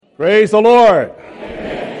Praise the Lord.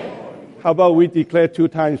 Amen. How about we declare 2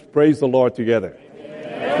 times praise the Lord together?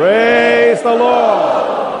 Amen. Praise the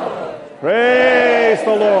Lord. Praise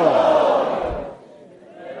the Lord.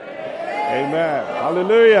 Amen.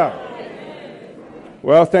 Hallelujah.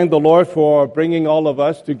 Well, thank the Lord for bringing all of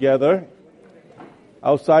us together.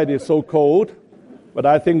 Outside is so cold, but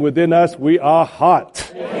I think within us we are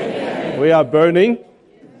hot. Amen. We are burning,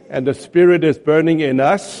 and the Spirit is burning in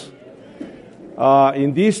us.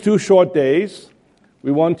 In these 2 short days,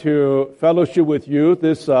 we want to fellowship with you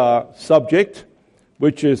this subject,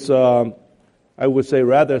 which is, I would say,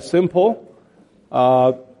 rather simple.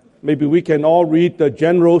 Maybe we can all read the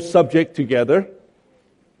general subject together.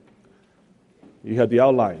 You have the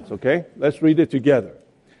outlines, okay? Let's read it together.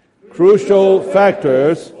 Crucial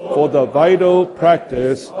factors for the vital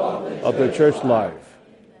practice of the church life.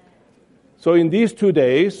 So in these 2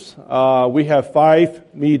 days, we have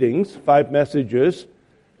 5 meetings, 5 messages.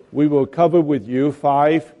 We will cover with you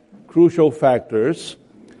 5 crucial factors.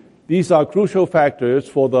 These are crucial factors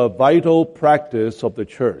for the vital practice of the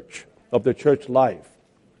church life.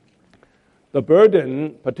 The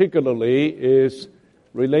burden, particularly, is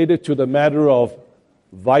related to the matter of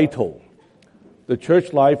vital. The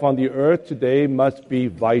church life on the earth today must be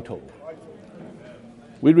vital.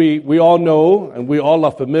 We all know and we all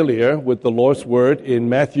are familiar with the Lord's word in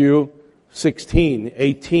Matthew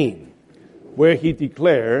 16:18, where he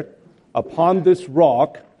declared, "Upon this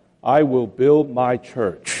rock I will build my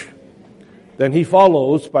church." Then he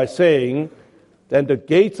follows by saying, "Then the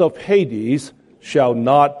gates of Hades shall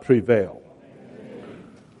not prevail."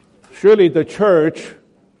 Surely the church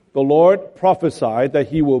the Lord prophesied that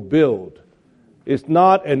he will build is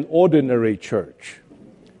not an ordinary church.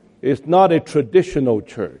 It's not a traditional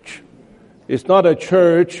church. It's not a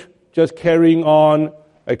church just carrying on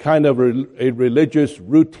a kind of a religious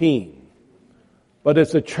routine. But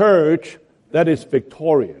it's a church that is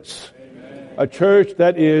victorious. Amen. A church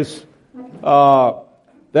that is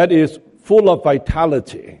full of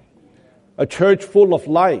vitality. A church full of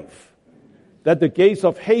life. That the gates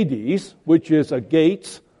of Hades, which is a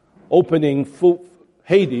gate opening,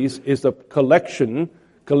 Hades is a collecting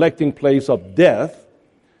place of death,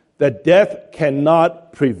 that death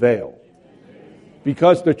cannot prevail.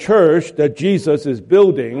 Because the church that Jesus is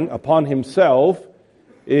building upon himself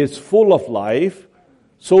is full of life,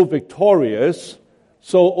 so victorious,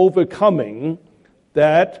 so overcoming,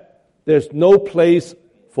 that there's no place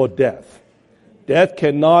for death. Death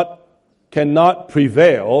cannot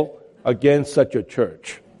prevail against such a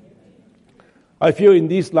church. I feel in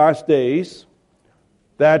these last days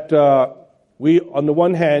that on the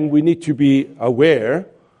one hand, we need to be aware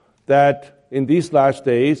that in these last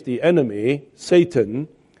days, the enemy, Satan,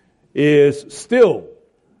 is still,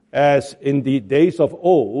 as in the days of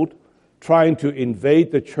old, trying to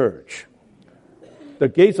invade the church. The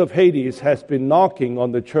gates of Hades has been knocking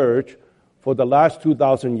on the church for the last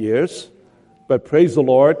 2,000 years, but praise the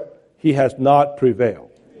Lord, he has not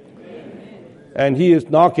prevailed. And he is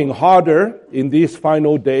knocking harder in these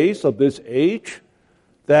final days of this age,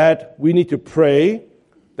 that we need to pray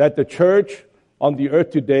that the church on the earth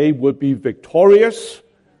today would be victorious,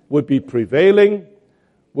 would be prevailing,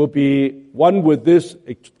 will be one with this,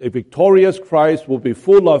 a victorious Christ, will be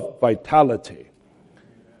full of vitality.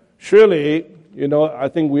 Surely, I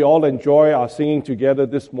think we all enjoy our singing together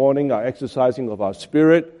this morning, our exercising of our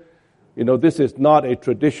spirit. This is not a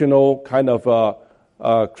traditional kind of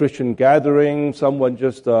Christian gathering. Someone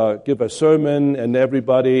just give a sermon and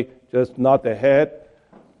everybody just nod their head.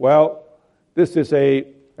 Well, this is a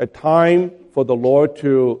time for the Lord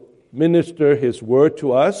to minister his word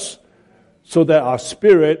to us so that our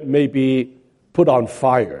spirit may be put on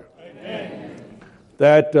fire. Amen.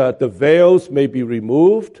 That the veils may be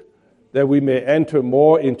removed, that we may enter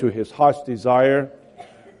more into his heart's desire.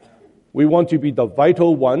 We want to be the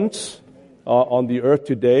vital ones on the earth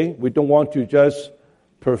today. We don't want to just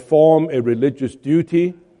perform a religious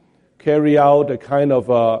duty, carry out a kind of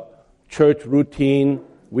a church routine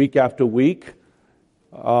week after week.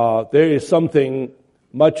 There is something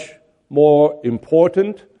much more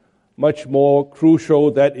important, much more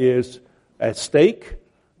crucial that is at stake.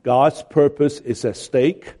 God's purpose is at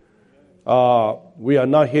stake. We are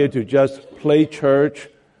not here to just play church,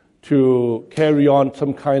 to carry on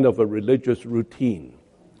some kind of a religious routine.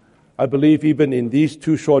 I believe even in these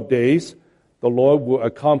 2 short days, the Lord will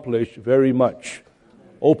accomplish very much.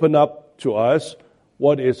 Open up to us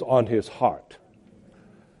what is on his heart.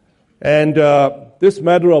 And this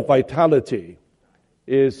matter of vitality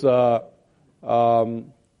is, as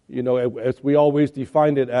we always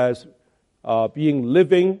define it as being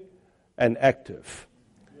living and active.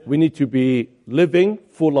 We need to be living,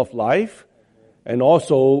 full of life, and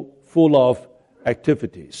also full of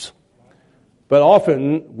activities. But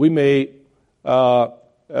often we may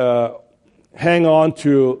hang on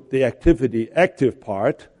to the active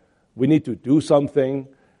part. We need to do something.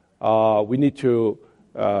 We need to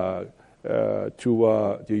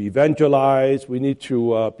evangelize. We need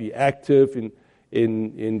to be active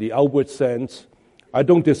in the outward sense. I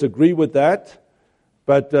don't disagree with that.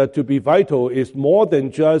 But to be vital is more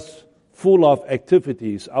than just full of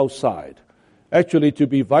activities outside. Actually, to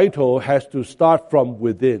be vital has to start from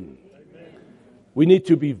within. We need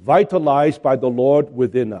to be vitalized by the Lord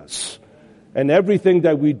within us. And everything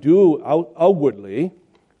that we do outwardly,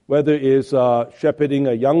 whether it's shepherding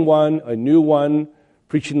a young one, a new one,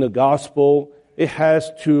 preaching the gospel, it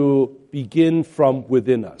has to begin from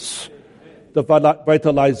within us. The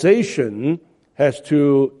vitalization has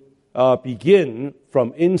to begin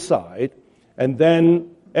from inside, and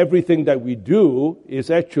then everything that we do is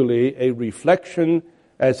actually a reflection,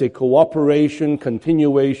 as a cooperation,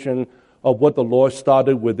 continuation of what the Lord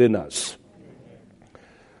started within us.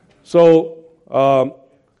 So,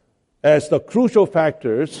 as the crucial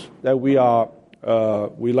factors that we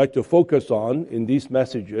like to focus on in these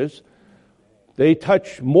messages, they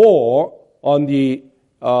touch more on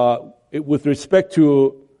with respect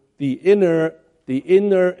to the inner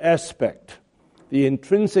aspect, the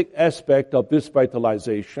intrinsic aspect of this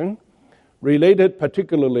vitalization, related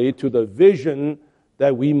particularly to the vision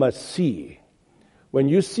that we must see. When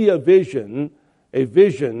you see a vision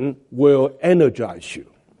will energize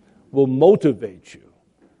you, will motivate you,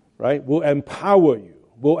 right? Will empower you,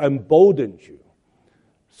 will embolden you.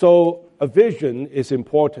 So a vision is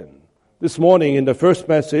important. This morning in the first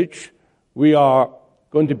message, we are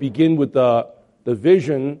going to begin with the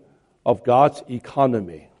vision of God's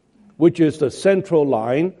economy, which is the central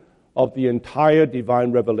line of the entire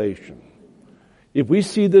divine revelation. If we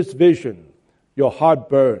see this vision, your heart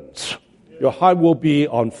burns. Your heart will be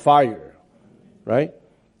on fire, right?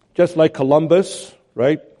 Just like Columbus,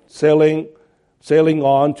 right? Sailing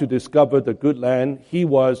on to discover the good land, he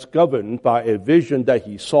was governed by a vision that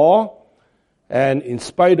he saw, and in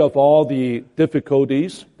spite of all the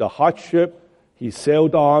difficulties, the hardship, he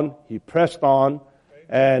sailed on, he pressed on,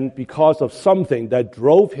 and because of something that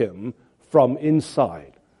drove him from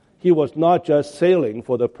inside. He was not just sailing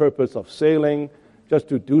for the purpose of sailing, just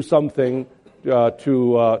to do something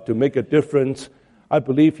to make a difference. I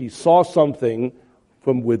believe he saw something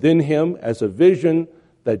from within him as a vision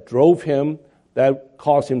that drove him, that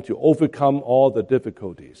caused him to overcome all the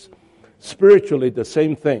difficulties. Spiritually, the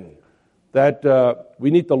same thing, that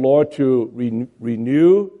we need the Lord to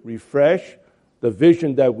renew, refresh the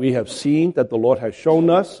vision that we have seen, that the Lord has shown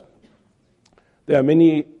us. There are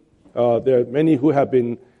many who have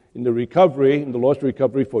been in the Lord's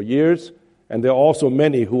recovery for years, and there are also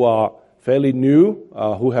many who are fairly new,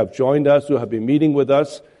 who have joined us, who have been meeting with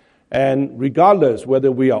us. And regardless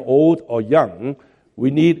whether we are old or young, we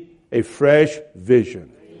need a fresh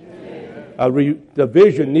vision. The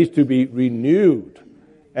vision needs to be renewed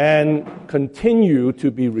and continue to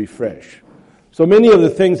be refreshed. So many of the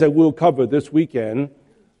things that we'll cover this weekend,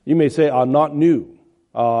 you may say, are not new.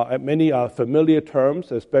 Many are familiar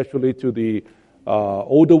terms, especially to the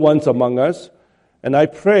older ones among us. And I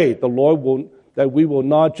pray the Lord that we will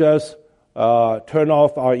not just turn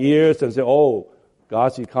off our ears and say, oh,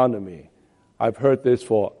 God's economy. I've heard this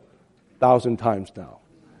for 1,000 times now,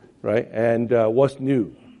 right? And what's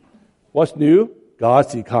new? What's new?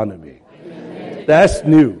 God's economy. That's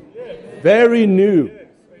new. Very new,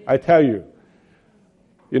 I tell you.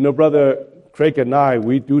 You know, Brother Craig and I,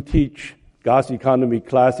 we do teach God's economy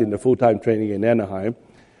class in the full-time training in Anaheim.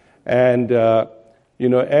 And,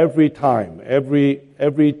 every time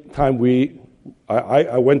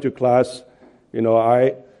I went to class,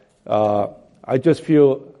 I just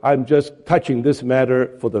feel I'm just touching this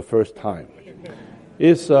matter for the first time.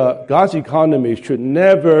 God's economy should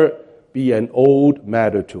never be an old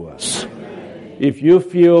matter to us. If you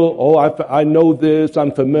feel, I know this,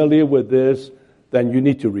 I'm familiar with this, then you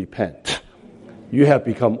need to repent. You have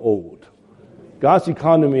become old. God's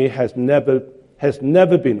economy has never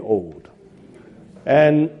been old.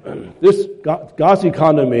 And this God's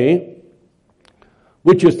economy,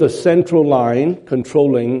 which is the central line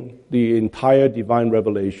controlling the entire divine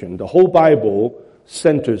revelation, the whole Bible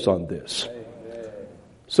centers on this.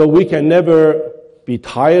 So we can never be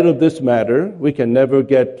tired of this matter. We can never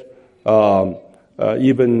get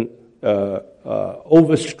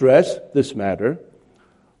overstress this matter.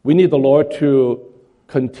 We need the Lord to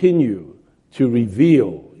continue to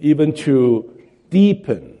reveal, even to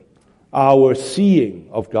deepen our seeing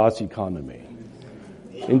of God's economy.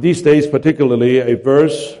 In these days, particularly, a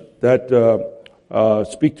verse that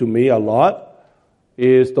speaks to me a lot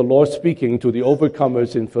is the Lord speaking to the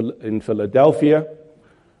overcomers in Philadelphia,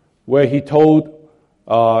 where He told,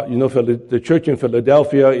 the church in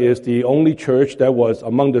Philadelphia is the only church that was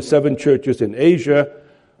among the 7 churches in Asia,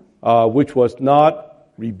 which was not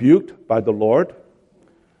rebuked by the Lord.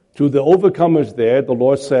 To the overcomers there, the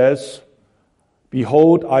Lord says,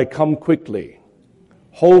 "Behold, I come quickly.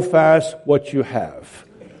 Hold fast what you have,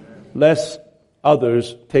 lest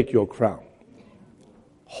others take your crown."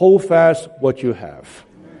 Hold fast what you have.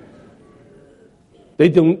 They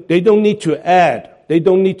don't need to add. They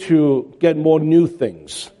don't need to get more new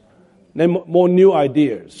things, more new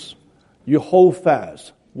ideas. You hold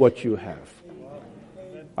fast what you have.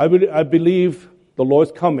 I believe the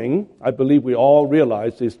Lord's coming. I believe we all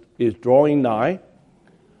realize is drawing nigh.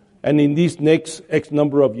 And in these next X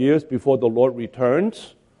number of years before the Lord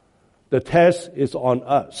returns, the test is on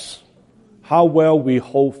us. How well we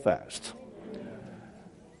hold fast.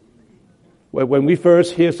 When we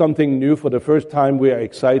first hear something new for the first time, we are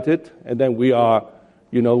excited, and then we are,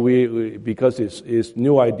 because it's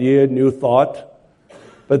new idea, new thought.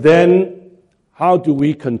 But then, how do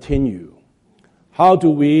we continue? How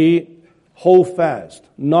do we hold fast,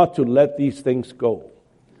 not to let these things go?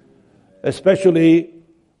 Especially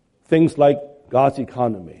things like God's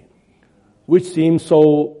economy, which seems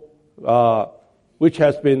which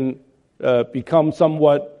has been become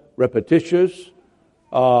somewhat repetitious,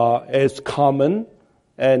 as common,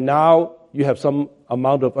 and now you have some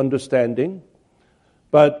amount of understanding.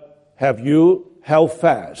 But have you held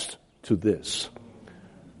fast to this?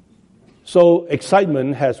 So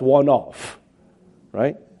excitement has worn off,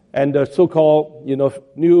 right? And the so-called,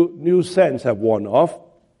 new sense have worn off.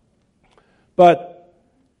 But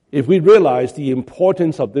if we realize the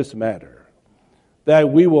importance of this matter, that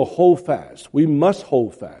we will hold fast, we must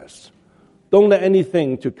hold fast. Don't let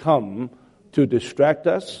anything to come to distract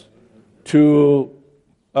us, to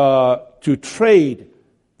trade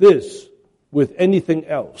this with anything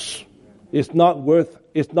else. It's not worth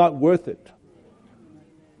it.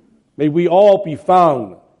 May we all be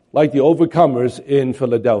found like the overcomers in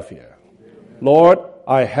Philadelphia. Lord,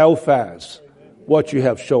 I held fast what you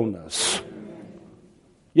have shown us.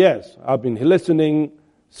 Yes, I've been listening,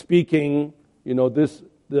 speaking,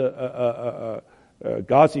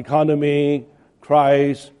 God's economy,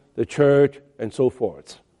 Christ, the church, and so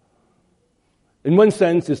forth. In one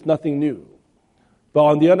sense, it's nothing new. But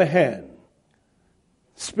on the other hand,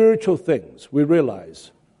 spiritual things, we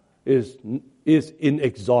realize, is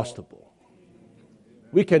inexhaustible.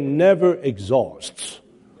 We can never exhaust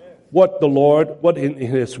what the Lord, what in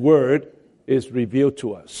His Word is revealed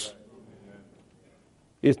to us.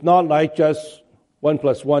 It's not like just 1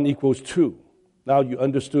 + 1 = 2. Now you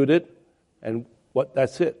understood it, and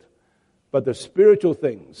that's it. But the spiritual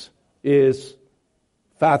things is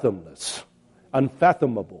fathomless,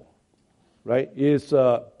 unfathomable, right? Is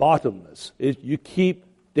bottomless. You keep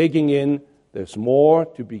digging in, there's more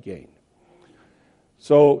to be gained.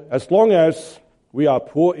 So as long as we are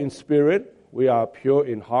poor in spirit, we are pure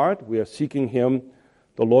in heart, we are seeking Him,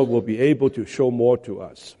 the Lord will be able to show more to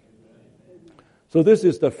us. So this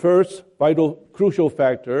is the first vital, crucial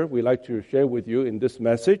factor we'd like to share with you in this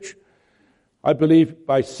message. I believe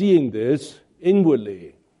by seeing this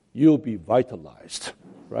inwardly, you'll be vitalized,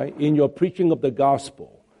 right? In your preaching of the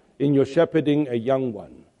gospel, in your shepherding a young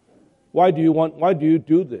one. Why do you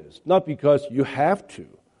do this? Not because you have to,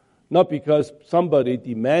 not because somebody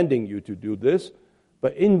demanding you to do this,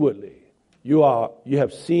 but inwardly, you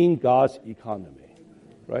have seen God's economy,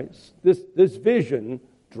 right? This vision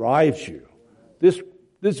drives you.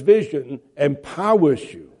 This vision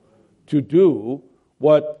empowers you to do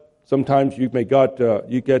what sometimes you get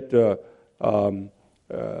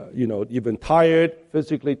even tired,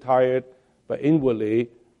 physically tired, but inwardly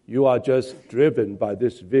you are just driven by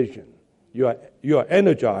this vision. You are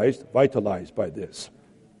energized, vitalized by this.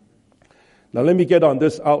 Now let me get on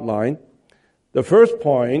this outline. The first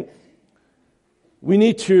point, we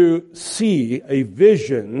need to see a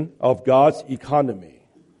vision of God's economy,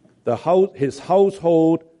 His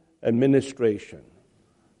household administration.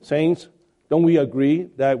 Saints, don't we agree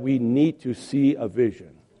that we need to see a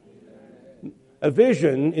vision? A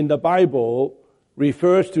vision in the Bible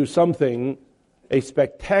refers to something, a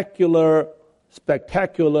spectacular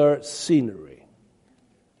scenery,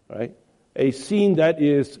 right? A scene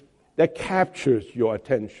that captures your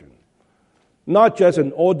attention. Not just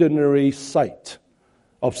an ordinary sight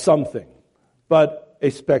of something, but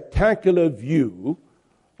a spectacular view,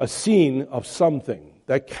 a scene of something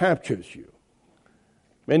that captures you.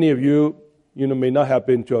 Many of you, may not have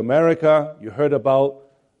been to America. You heard about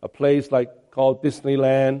a place called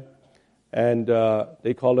Disneyland, and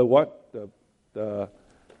they call it what? The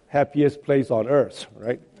happiest place on earth,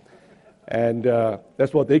 right? And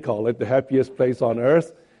that's what they call it, the happiest place on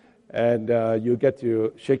earth. And you get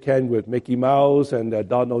to shake hands with Mickey Mouse and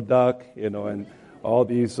Donald Duck, and all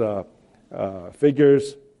these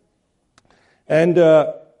figures. And,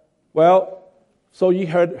 so you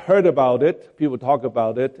heard about it, people talk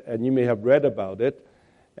about it, and you may have read about it,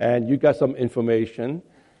 and you got some information.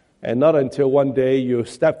 And not until one day you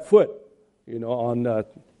step foot, on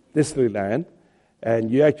Disneyland,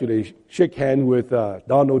 and you actually shake hands with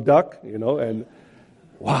Donald Duck, and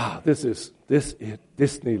wow, this is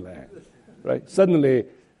Disneyland, right? Suddenly,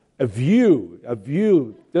 a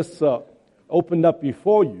view just opened up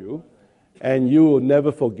before you, and you will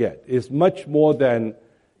never forget. It's much more than,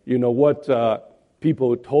 what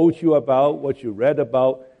people told you about, what you read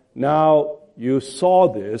about. Now you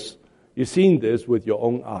saw this, you've seen this with your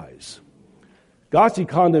own eyes. God's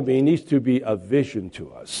economy needs to be a vision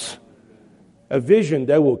to us, a vision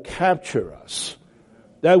that will capture us,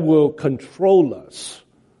 that will control us,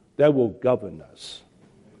 that will govern us.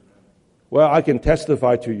 Well, I can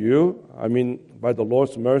testify to you, by the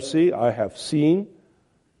Lord's mercy, I have seen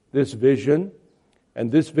this vision,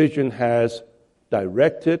 and this vision has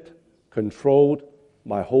directed, controlled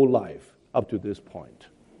my whole life up to this point.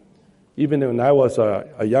 Even when I was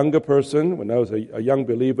a younger person, when I was a young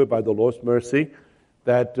believer by the Lord's mercy,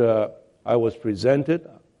 that I was presented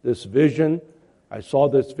this vision, I saw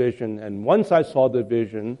this vision, and once I saw the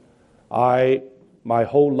vision, my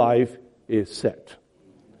whole life is set.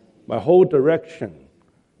 My whole direction,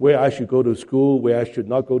 where I should go to school, where I should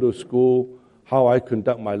not go to school, how I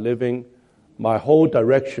conduct my living, my whole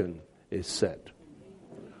direction is set.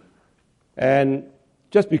 And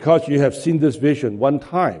just because you have seen this vision one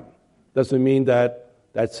time doesn't mean that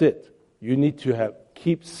that's it. You need to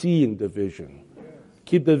keep seeing the vision.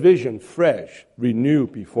 Keep the vision fresh,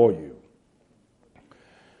 renewed before you.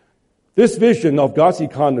 This vision of God's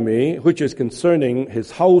economy, which is concerning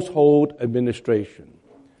his household administration.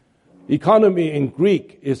 Economy in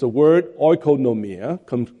Greek is the word oikonomia,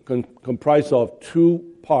 comprised of two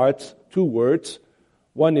parts, two words.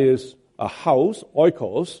 One is a house,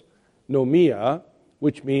 oikos, nomia,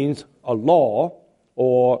 which means a law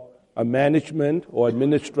or a management or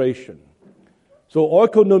administration. So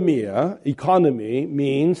oikonomia, economy,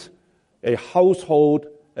 means a household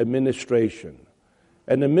administration.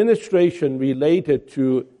 An administration related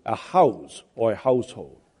to a house or a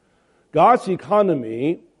household. God's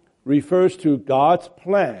economy refers to God's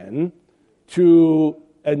plan to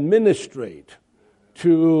administrate,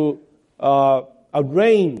 to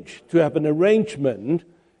arrange, to have an arrangement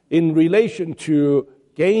in relation to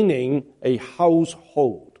gaining a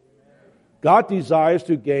household. God desires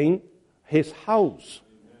to gain his house.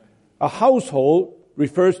 A household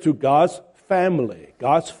refers to God's family,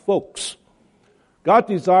 God's folks. God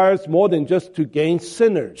desires more than just to gain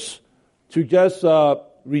sinners, to just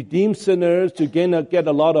redeem sinners, to get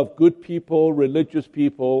a lot of good people, religious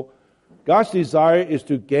people. God's desire is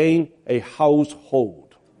to gain a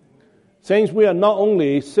household. Saints, we are not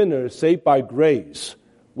only sinners saved by grace,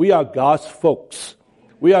 we are God's folks.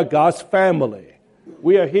 We are God's family.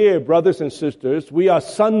 We are here, brothers and sisters. We are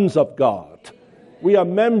sons of God. We are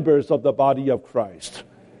members of the body of Christ.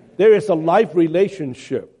 There is a life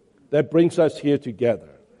relationship that brings us here together.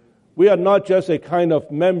 We are not just a kind of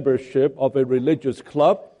membership of a religious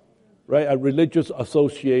club, right? A religious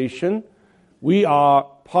association. We are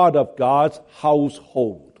part of God's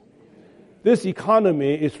household. This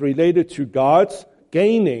economy is related to God's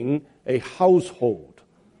gaining a household,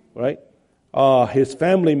 right? His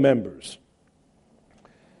family members.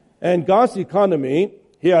 And God's economy,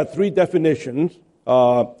 here are three definitions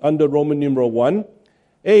under Roman numeral 1.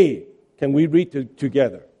 A, can we read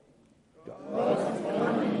together? God's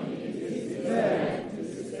economy is designed to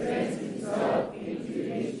sustain himself into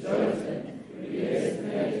his chosen,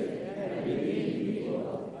 predestinated, and redeemed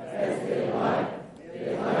people as their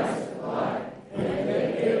life supply, and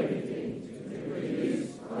their everything to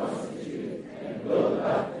produce, constitute, and build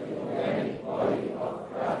up the organic body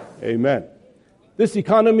of Christ. Amen. This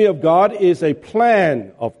economy of God is a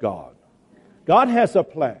plan of God. God has a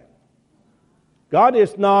plan. God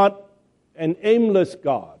is not an aimless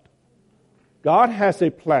God. God has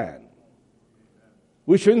a plan.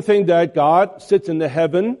 We shouldn't think that God sits in the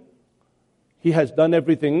heaven. He has done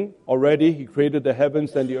everything already. He created the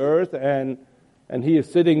heavens and the earth, and he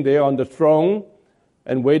is sitting there on the throne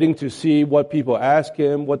and waiting to see what people ask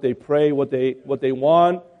him, what they pray, what they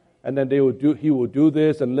want, and then he will do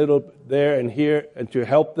this and little there and here and to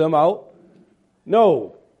help them out.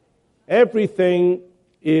 No. Everything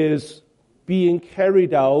is being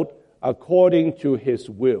carried out according to His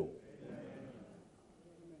will.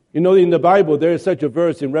 You know, in the Bible, there is such a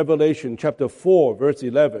verse in Revelation chapter 4, verse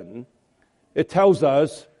 11. It tells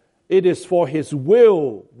us, it is for His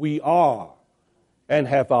will we are and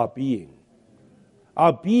have our being.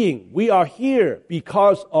 Our being, we are here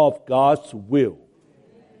because of God's will.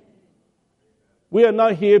 We are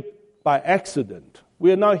not here by accident.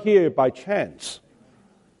 We are not here by chance.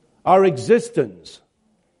 Our existence,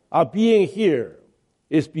 our being here,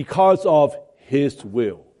 is because of His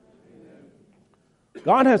will.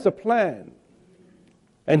 God has a plan,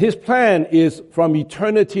 and His plan is from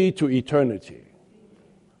eternity to eternity.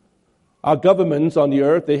 Our governments on the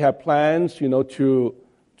earth, they have plans, to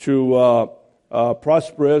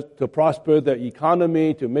prosper the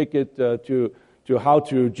economy, to make it to how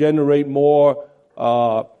to generate more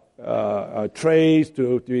trades,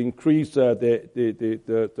 to increase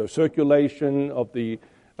the circulation of the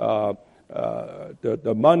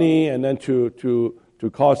money, and then to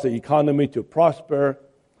cause the economy to prosper.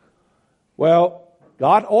 Well,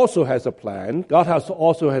 God also has a plan. God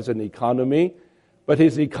also has an economy, but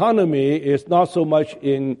His economy is not so much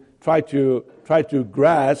in try to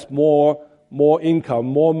grasp more income,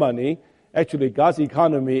 more money. Actually, God's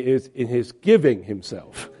economy is in His giving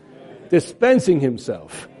Himself, dispensing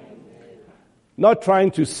Himself. Not trying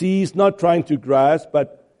to seize, not trying to grasp,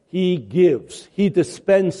 but He gives, He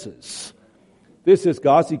dispenses. This is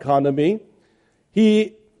God's economy.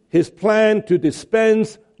 His plan to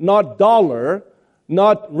dispense not dollar,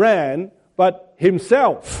 not rand, but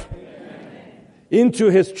Himself into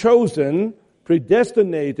His chosen,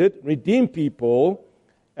 predestinated, redeemed people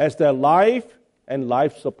as their life and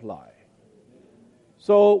life supply.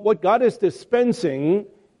 So what God is dispensing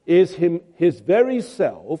is His very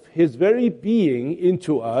self, His very being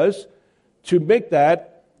into us to make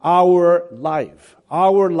that our life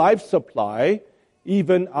supply,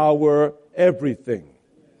 even our everything.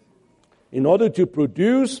 In order to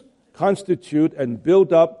produce, constitute, and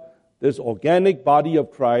build up this organic body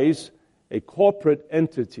of Christ, a corporate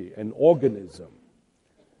entity, an organism.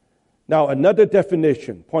 Now, another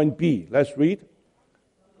definition, point B. Let's read.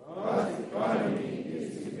 God's economy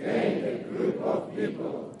is to gain a group of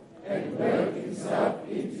people and work Himself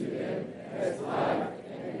into them as life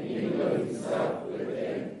and mingle Himself with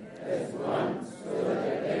them as one, so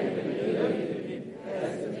that they may live in Him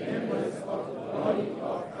as the members of the body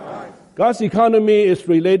of Christ. God's economy is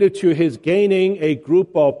related to His gaining a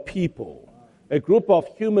group of people, a group of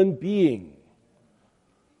human beings.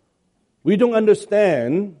 We don't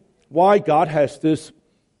understand why God has this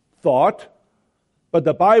thought, but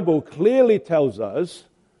the Bible clearly tells us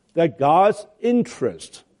that God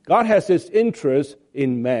has His interest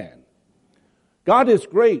in man. God is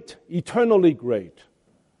great, eternally great,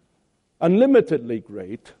 unlimitedly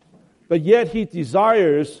great, but yet He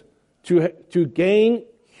desires to gain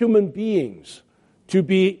human beings, to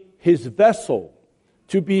be His vessel,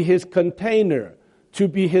 to be His container, to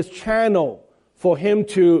be His channel for Him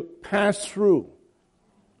to pass through.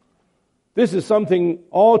 This is something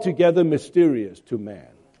altogether mysterious to man.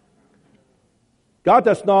 God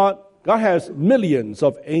has millions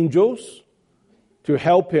of angels to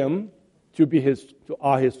help Him,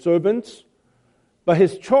 are His servants, but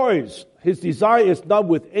His choice, His desire is not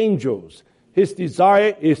with angels. His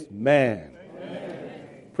desire is man. Amen.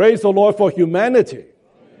 Praise the Lord for humanity.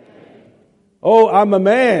 Amen. Oh, I'm a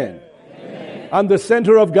man. Amen. I'm the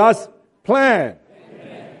center of God's plan.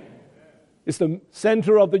 Amen. It's the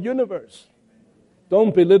center of the universe.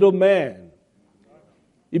 Don't belittle man.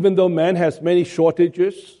 Even though man has many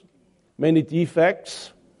shortages, many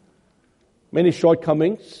defects, many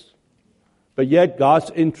shortcomings, but yet God's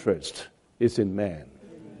interest is in man.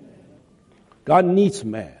 God needs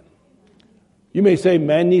man. You may say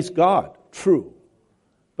man needs God. True.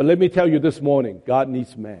 But let me tell you this morning, God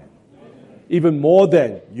needs man. Even more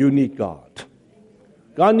than you need God.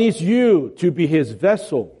 God needs you to be His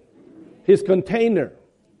vessel, His container,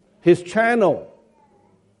 His channel,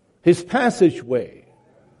 His passageway,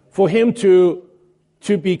 for Him to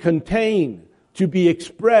be contained, to be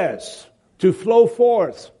expressed, to flow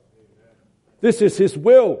forth. This is His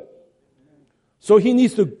will. So He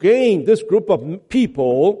needs to gain this group of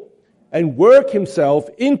people and work Himself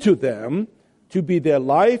into them to be their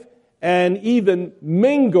life and even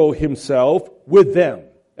mingle Himself with them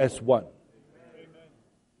as one.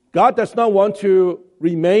 God does not want to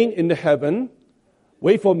remain in the heaven,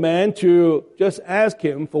 wait for man to just ask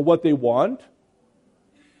Him for what they want.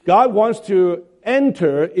 God wants to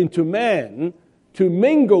enter into man, to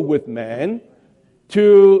mingle with man,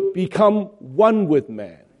 to become one with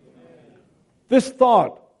man. This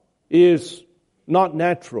thought is not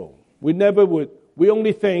natural. We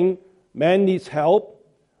only think man needs help,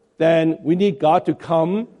 then we need God to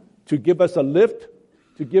come to give us a lift,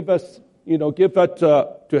 to give us,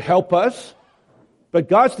 to help us. But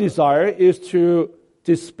God's desire is to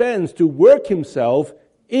dispense, to work himself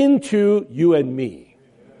into you and me,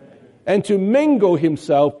 and to mingle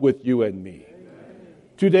himself with you and me.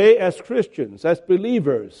 Today, as Christians, as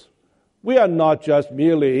believers, we are not just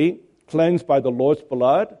merely cleansed by the Lord's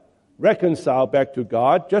blood, reconciled back to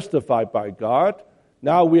God, justified by God.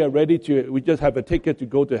 Now we just have a ticket to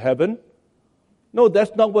go to heaven. No,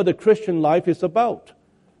 that's not what the Christian life is about.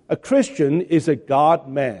 A Christian is a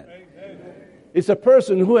God-man. It's a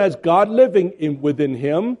person who has God living within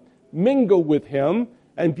him, mingle with him,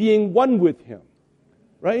 and being one with him.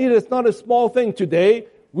 Right? It is not a small thing. Today,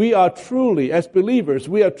 we are truly, as believers,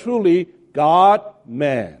 we are truly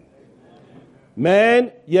God-man.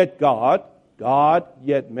 Man yet God, God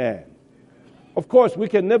yet man. Of course, we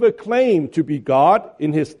can never claim to be God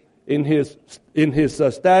in his status,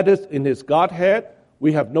 in his Godhead.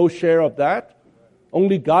 We have no share of that.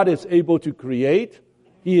 Only God is able to create.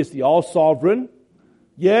 He is the all-sovereign.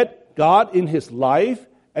 Yet, God in his life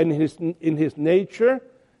and in his nature,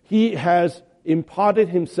 he has imparted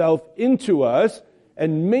himself into us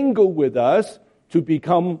and mingled with us to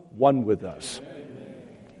become one with us.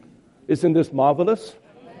 Isn't this marvelous?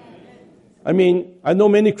 I mean, I know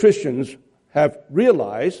many Christians have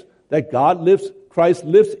realized that Christ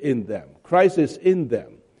lives in them. Christ is in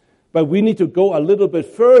them. But we need to go a little bit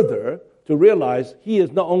further to realize he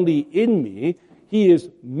is not only in me, he is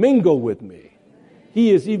mingled with me.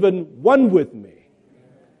 He is even one with me.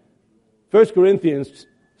 1 Corinthians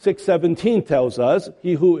 6:17 tells us,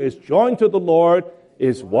 he who is joined to the Lord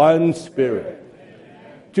is one spirit.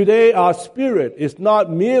 Today, our spirit is not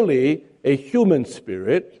merely a human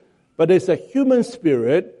spirit, but it's a human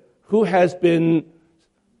spirit who is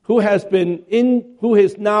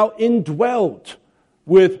now indwelt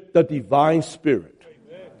with the divine spirit.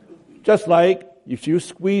 Just like if you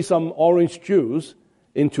squeeze some orange juice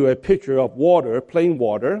into a pitcher of water, plain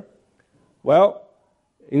water, well,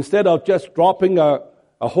 instead of just dropping a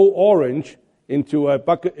whole orange into a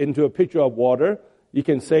pitcher of water, you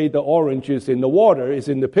can say the orange is in the water, is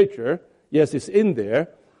in the pitcher. Yes, it's in there,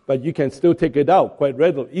 but you can still take it out quite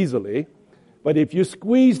readily, easily. But if you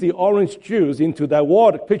squeeze the orange juice into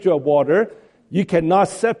that pitcher of water, you cannot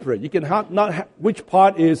separate. You can not which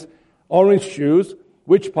part is orange juice,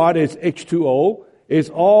 which part is H2O. It's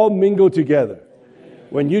all mingled together.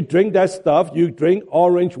 When you drink that stuff, you drink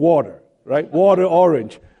orange water, right? Water,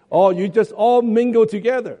 orange. You just all mingle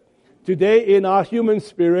together. Today, in our human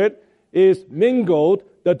spirit, is mingled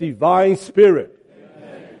the divine spirit.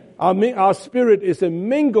 Our spirit is a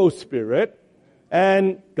mingled spirit,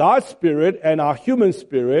 and God's spirit and our human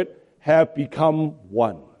spirit have become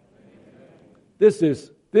one. This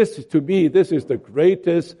is the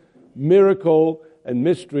greatest miracle and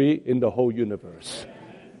mystery in the whole universe.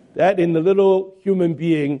 That in the little human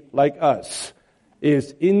being like us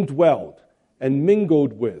is indwelt and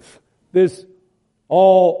mingled with this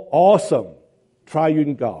all awesome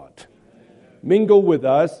triune God. Mingle with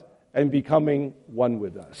us and becoming one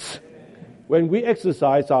with us. When we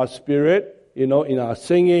exercise our spirit, in our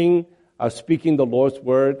singing, our speaking the Lord's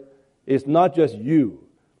word, it's not just you,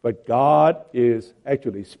 but God is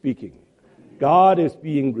actually speaking. God is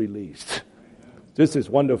being released. This is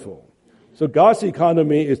wonderful. So God's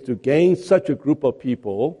economy is to gain such a group of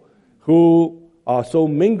people who are so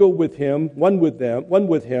mingled with him, one with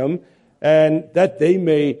him, and that they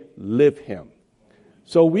may live him.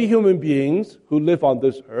 So we human beings who live on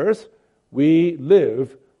this earth, we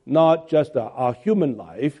live not just our human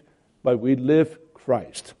life, but we live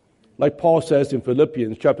Christ. Like Paul says in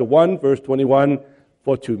Philippians chapter 1, verse 21,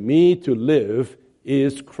 for to me to live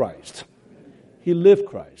is Christ. He lived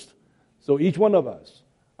Christ. So each one of us,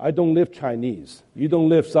 I don't live Chinese, you don't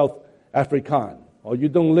live South African, or you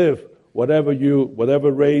don't live whatever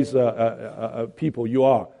race people you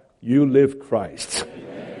are, you live Christ.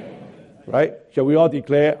 Right? Shall we all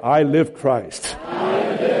declare, I live Christ?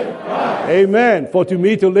 I live Christ. Amen. For to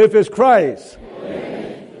me to live is Christ.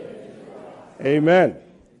 Amen.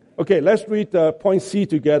 Okay, let's read point C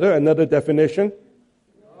together, another definition.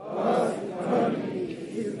 God's economy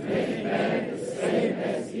is to make man the same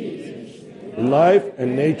as he is. In life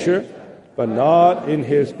and nature, but not in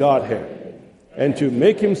his Godhead. And to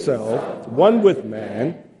make himself one with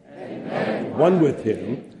man, one with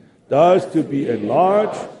him, thus to be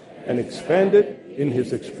enlarged and expanded in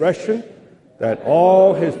his expression, that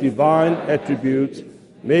all his divine attributes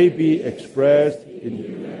may be expressed in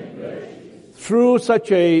you. Through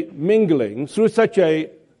such a mingling, through such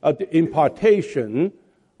a the impartation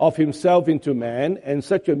of himself into man and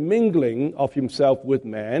such a mingling of himself with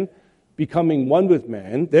man, becoming one with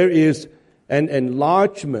man, there is an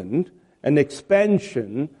enlargement, an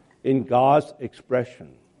expansion in God's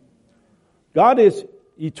expression. God is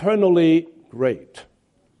eternally great.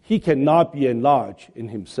 He cannot be enlarged in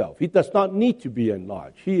himself. He does not need to be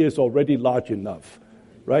enlarged. He is already large enough,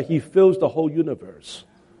 right? He fills the whole universe.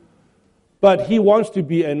 But he wants to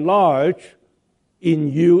be enlarged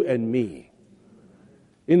in you and me.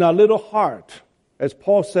 In our little heart, as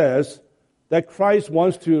Paul says, that Christ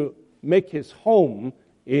wants to make his home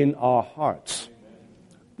in our hearts.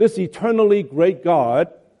 This eternally great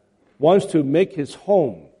God wants to make his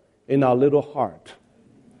home in our little heart.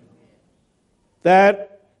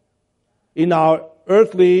 That in our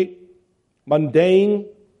earthly, mundane,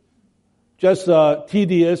 just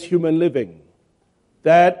tedious human living,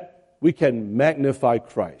 that we can magnify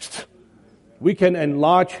Christ. We can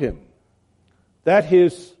enlarge him. That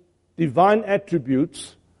his divine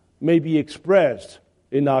attributes may be expressed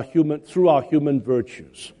in through our human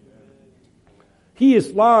virtues. He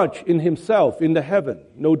is large in himself, in the heaven,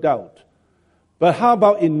 no doubt. But how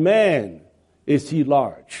about in man? Is he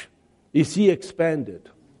large? Is he expanded?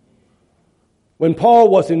 When Paul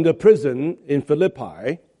was in the prison in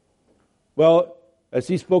Philippi, well, as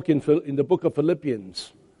he spoke in the book of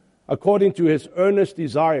Philippians, according to his earnest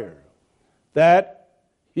desire that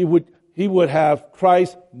he would have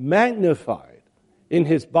Christ magnified in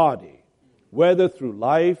his body, whether through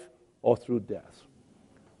life or through death.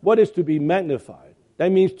 What is to be magnified?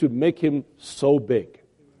 That means to make him so big,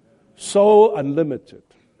 so unlimited.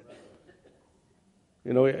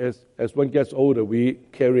 You know, as one gets older, we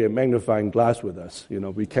carry a magnifying glass with us. You know,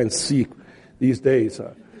 we can't see these days.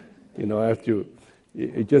 Things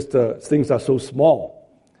are so small.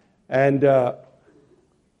 And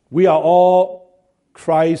we are all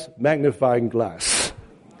Christ's magnifying glass.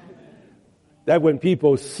 That when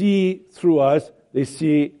people see through us, they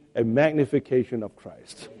see a magnification of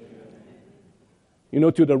Christ. You know,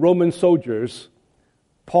 to the Roman soldiers,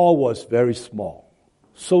 Paul was very small.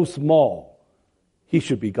 So small, he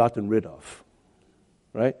should be gotten rid of.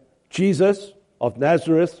 Right? Jesus of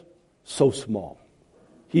Nazareth, so small.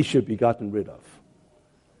 He should be gotten rid of.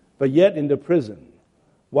 But yet in the prison,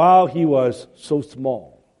 while he was so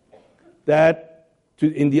small, that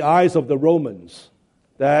in the eyes of the Romans,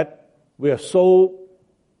 that we are so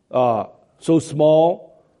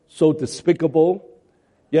small, so despicable,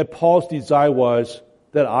 yet Paul's desire was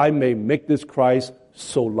that I may make this Christ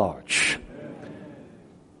so large.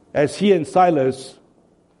 As he and Silas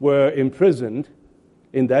were imprisoned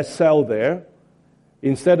in that cell there,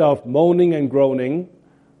 instead of moaning and groaning,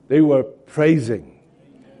 they were praising.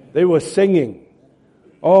 They were singing.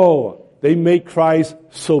 Oh, they made Christ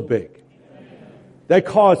so big. That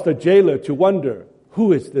caused the jailer to wonder,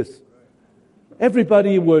 who is this?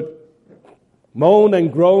 Everybody would moan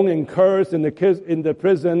and groan and curse in the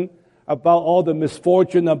prison about all the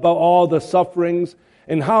misfortune, about all the sufferings,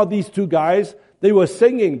 and how these two guys, they were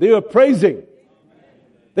singing, they were praising.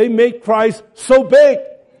 They made Christ so big.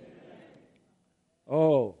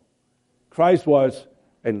 Oh, Christ was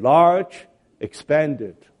enlarged,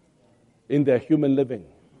 expanded in their human living.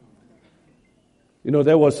 You know,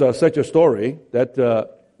 there was such a story that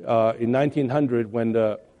in 1900 when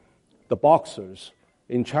the Boxers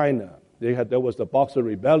in China, there was the Boxer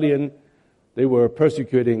Rebellion. They were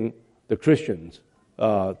persecuting the Christians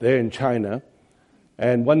there in China.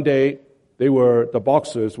 And one day, the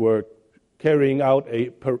Boxers were carrying out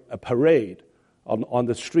a parade on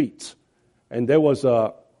the streets. And there was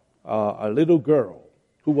a little girl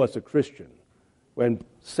who was a Christian when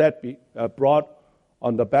brought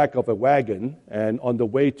on the back of a wagon and on the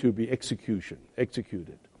way to be executed.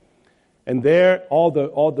 And there, all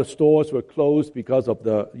the stores were closed because of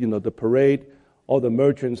the parade, all the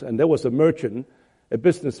merchants. And there was a merchant, a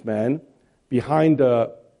businessman, behind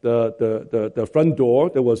the front door.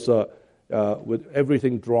 There was with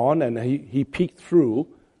everything drawn, and he peeked through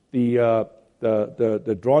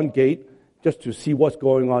the drawn gate just to see what's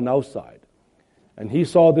going on outside. And he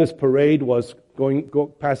saw this parade was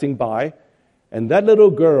passing by, and that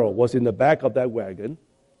little girl was in the back of that wagon.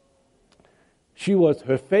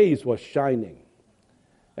 Her face was shining,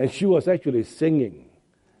 and she was actually singing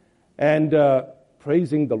and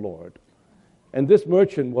praising the Lord. And this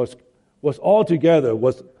merchant was altogether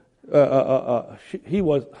he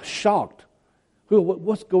was shocked.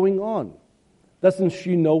 What's going on? Doesn't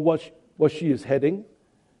she know what she is heading?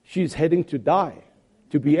 She's heading to die,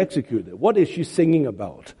 to be executed. What is she singing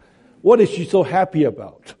about? What is she so happy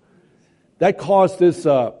about? That caused this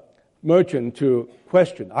merchant to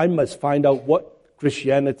question, I must find out what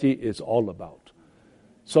Christianity is all about.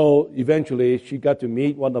 So eventually she got to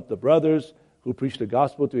meet one of the brothers who preached the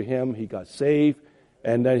gospel to him. He got saved,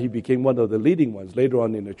 and then he became one of the leading ones later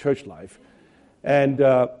on in the church life. And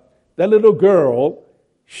that little girl,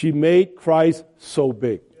 she made Christ so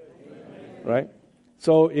big, right?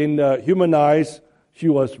 So in human eyes, she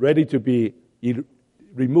was ready to be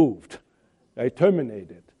removed, right?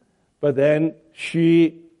 Terminated. But then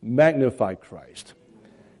she magnified Christ.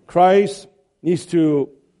 Christ needs to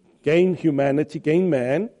gain humanity, gain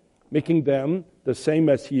man, making them the same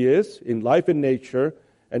as he is in life and nature,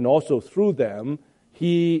 and also through them,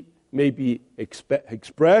 he may be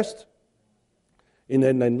expressed in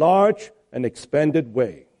an enlarged and expanded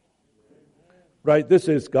way. Right? This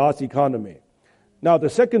is God's economy. Now,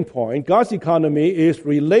 the second point, God's economy is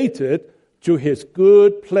related to his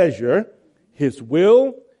good pleasure, his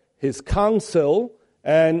will, his counsel,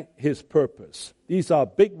 and his purpose. These are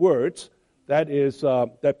big words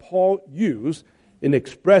that Paul used in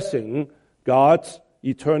expressing God's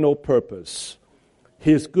eternal purpose.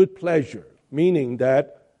 His good pleasure, meaning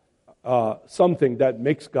that something that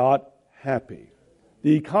makes God happy.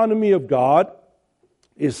 The economy of God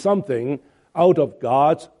is something out of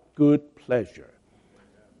God's good pleasure.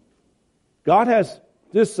 God has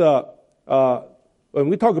this, when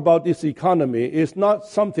we talk about this economy, it's not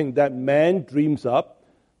something that man dreams up,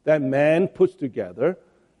 that man puts together.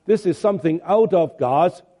 This is something out of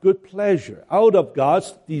God's good pleasure, out of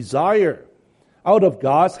God's desire, out of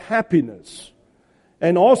God's happiness.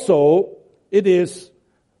 And also, it is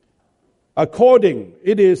according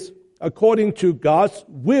to God's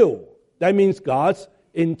will. That means God's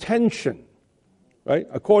intention, right?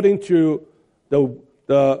 According to the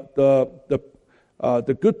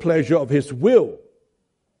good pleasure of his will.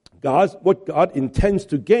 What God intends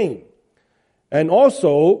to gain. And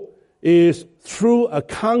also is through a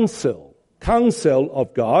counsel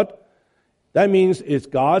of God. That means it's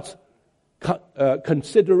God's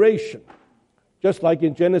consideration. Just like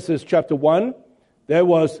in Genesis chapter 1, there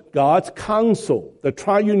was God's counsel. The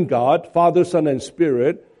triune God, Father, Son, and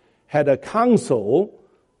Spirit, had a counsel,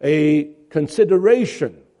 a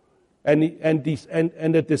consideration, and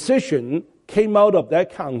a decision came out of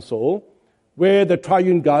that counsel where the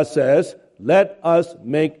triune God says, let us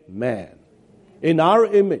make man in our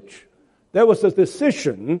image. There was a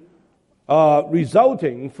decision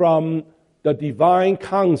resulting from the divine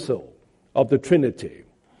counsel of the Trinity.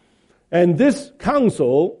 And this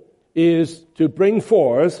counsel is to bring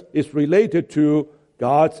forth, is related to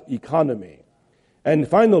God's economy. And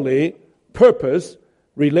finally, purpose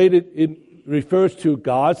it refers to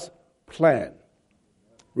God's plan.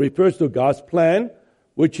 Refers to God's plan,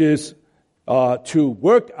 which is to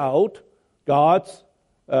work out God's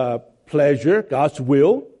pleasure, God's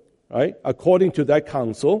will, right? According to that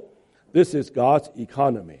counsel. This is God's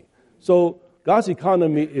economy. So God's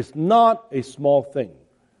economy is not a small thing.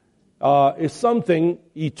 It's something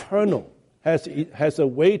eternal, has a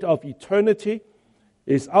weight of eternity,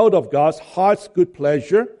 is out of God's heart's good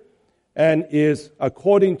pleasure, and is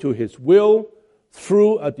according to his will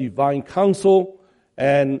through a divine counsel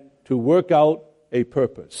and to work out a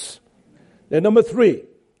purpose. Then number 3,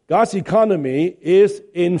 God's economy is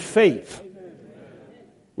in faith.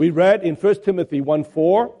 We read in 1 Timothy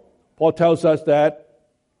 1:4, Paul tells us that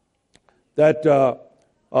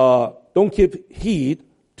don't give heed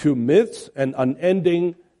to myths and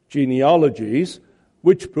unending genealogies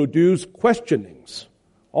which produce questionings.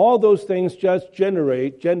 All those things just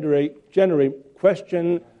generate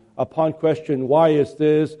question upon question. Why is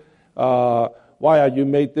this? Why are you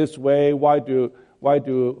made this way? Why do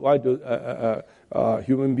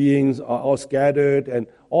human beings are all scattered? And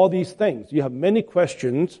all these things. You have many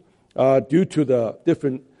questions due to the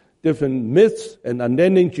different myths and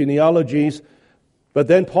unending genealogies. But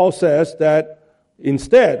then Paul says that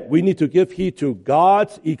instead, we need to give heed to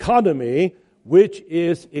God's economy, which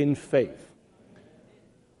is in faith.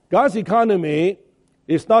 God's economy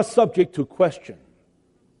is not subject to question.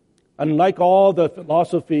 Unlike all the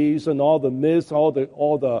philosophies and all the myths, all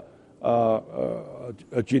the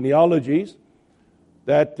genealogies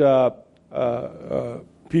that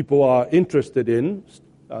people are interested in,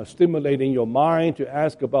 stimulating your mind to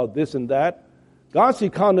ask about this and that, God's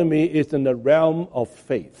economy is in the realm of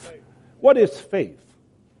faith. What is faith?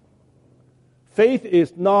 Faith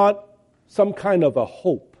is not some kind of a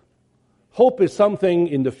hope. Hope is something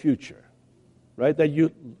in the future, right, that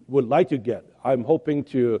you would like to get. I'm hoping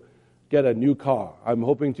to get a new car. I'm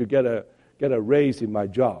hoping to get a raise in my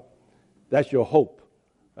job. That's your hope,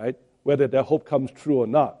 right? Whether that hope comes true or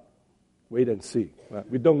not, wait and see. Right?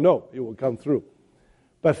 We don't know it will come through.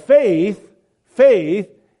 But faith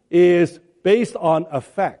is based on a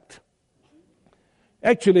fact.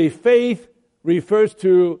 Actually, faith refers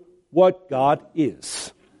to what God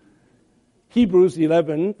is. Hebrews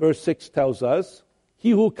 11, verse 6 tells us, he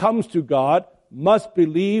who comes to God must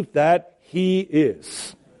believe that He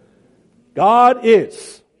is. God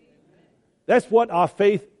is. That's what our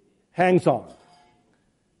faith hangs on.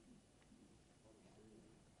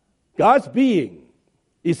 God's being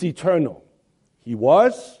is eternal. He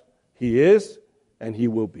was, He is, and He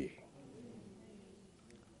will be.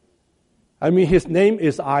 I mean, His name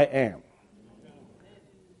is I Am.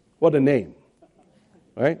 What a name,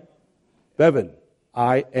 right? Bevan,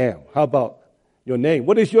 I am. How about your name?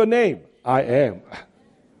 What is your name? I am.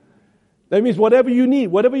 That means whatever you need,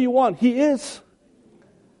 whatever you want, He is.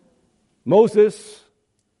 Moses,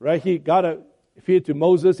 right? God appeared to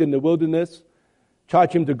Moses in the wilderness,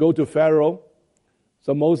 charged him to go to Pharaoh.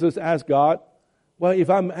 So Moses asked God, well, if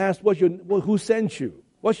I'm asked, who sent you?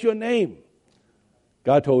 What's your name?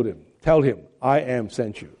 God told him, tell him, I am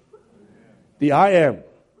sent you. The I am.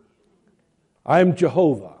 I am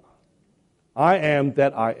Jehovah. I am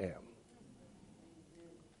that I am.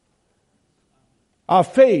 Our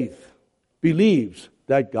faith believes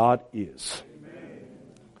that God is. Amen.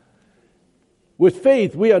 With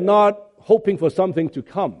faith, we are not hoping for something to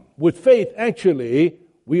come. With faith, actually,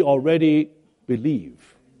 we already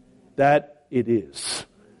believe that it is.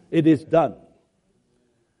 It is done.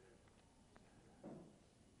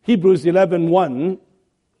 Hebrews 11:1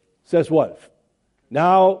 says what?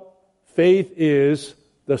 Now, faith is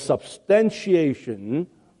the substantiation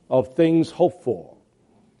of things hoped for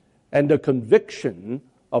and the conviction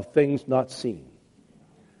of things not seen.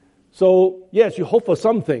 So, yes, you hope for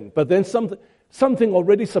something, but then something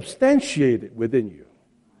already substantiated within you.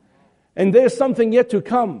 And there's something yet to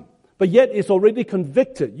come, but yet it's already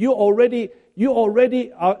convicted. You already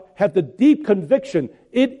have the deep conviction,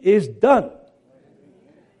 it is done.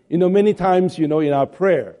 Many times, in our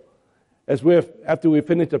prayer, after we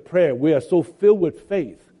finish the prayer, we are so filled with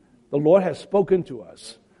faith. The Lord has spoken to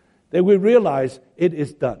us that we realize it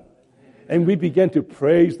is done. And we begin to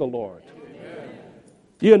praise the Lord. Amen.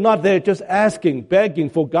 You're not there just asking, begging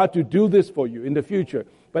for God to do this for you in the future.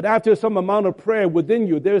 But after some amount of prayer within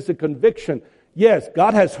you, there is a conviction. Yes,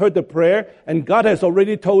 God has heard the prayer, and God has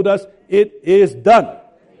already told us it is done.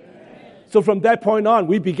 Amen. So from that point on,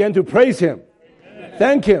 we began to praise Him. Amen.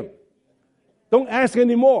 Thank Him. Don't ask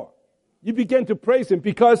anymore. You begin to praise Him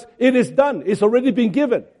because it is done. It's already been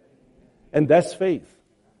given. And that's faith.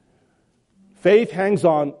 Faith hangs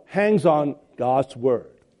on God's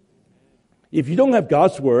Word. If you don't have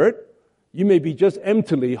God's Word, you may be just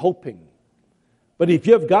emptily hoping. But if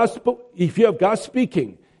you have God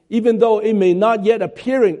speaking, even though it may not yet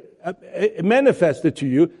manifested to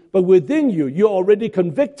you, but within you, you're already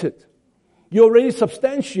convicted. You're already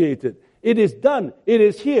substantiated. It is done. It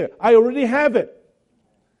is here. I already have it.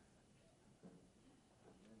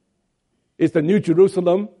 Is the New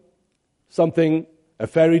Jerusalem something, a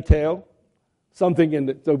fairy tale? Something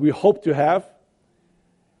that we hope to have?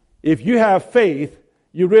 If you have faith,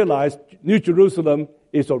 you realize New Jerusalem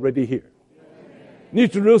is already here. Amen. New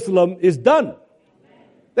Jerusalem is done.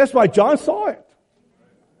 That's why John saw it.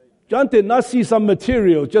 John did not see some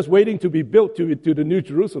material just waiting to be built to the New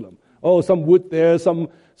Jerusalem. Oh, some wood there, some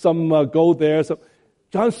gold there.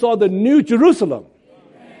 John saw the New Jerusalem.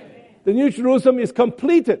 Amen. The New Jerusalem is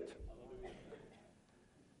completed.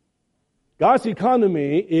 God's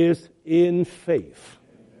economy is in faith.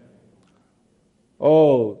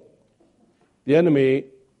 Oh, the enemy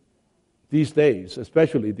these days,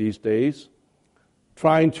 especially these days,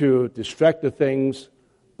 trying to distract the things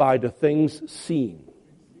by the things seen.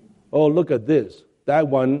 Oh, look at this. That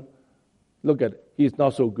one, look at it. He's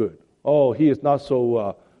not so good. Oh, he is not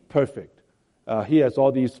so perfect. He has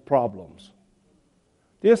all these problems.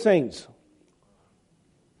 Dear saints,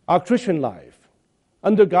 our Christian life,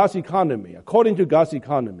 under God's economy, according to God's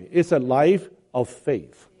economy, is a life of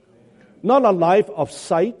faith. Not a life of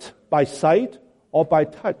sight or by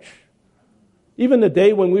touch. Even the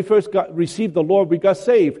day when we first received the Lord, we got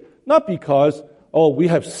saved, not because, we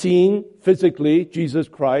have seen physically Jesus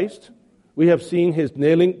Christ. We have seen His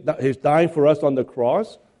dying for us on the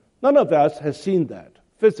cross. None of us has seen that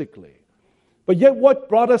physically. But yet what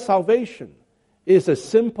brought us salvation is a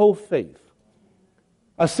simple faith.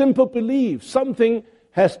 A simple belief. Something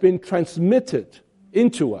has been transmitted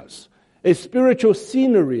into us. A spiritual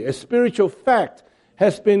scenery, a spiritual fact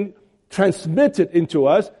has been transmitted into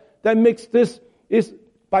us that makes this, is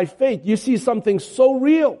by faith, you see something so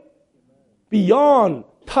real, beyond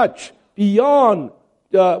touch, beyond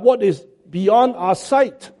what is beyond our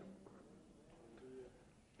sight.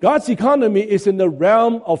 God's economy is in the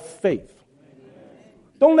realm of faith.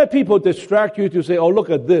 Don't let people distract you to say, oh,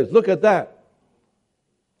 look at this, look at that.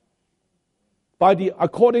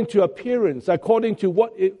 According to appearance, according to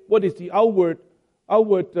what is the outward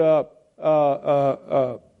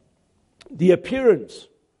the appearance,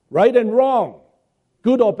 right and wrong,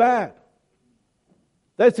 good or bad.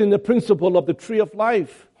 That's in the principle of the tree of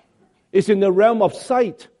life. It's in the realm of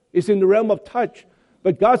sight. It's in the realm of touch.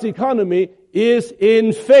 But God's economy is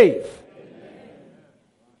in faith.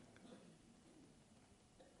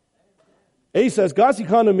 He says God's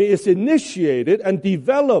economy is initiated and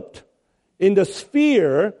developed in the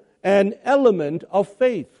sphere and element of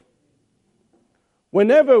faith.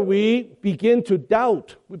 Whenever we begin to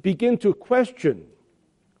doubt, we begin to question,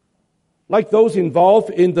 like those involved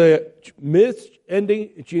in the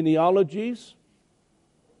myth-ending genealogies,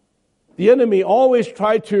 the enemy always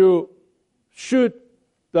tries to shoot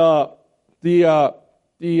his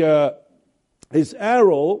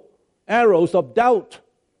arrows of doubt,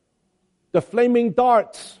 the flaming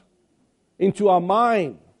darts into our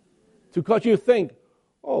mind to cause you to think,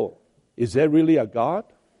 oh, is there really a God?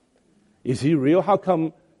 Is he real? How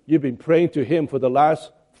come you've been praying to him for the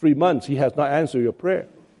last 3 months? He has not answered your prayer.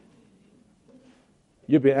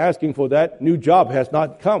 You've been asking for that new job, has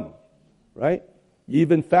not come, right? You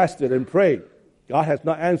even fasted and prayed. God has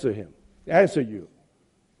not answered you.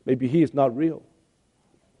 Maybe he is not real.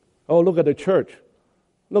 Oh, look at the church.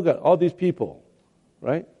 Look at all these people,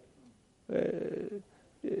 right?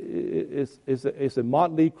 It's a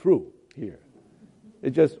motley crew here.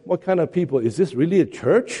 It's just, what kind of people? Is this really a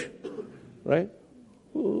church? Right?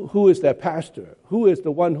 Who is that pastor? Who is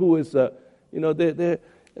the one who is, look at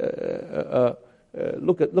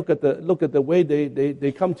the way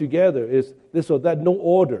they come together. Is this or that? No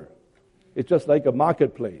order. It's just like a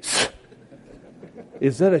marketplace.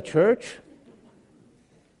 Is that a church?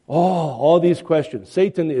 Oh, all these questions.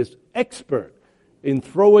 Satan is expert in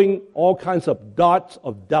throwing all kinds of darts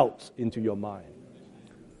of doubts into your mind.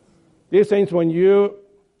 Dear saints, when you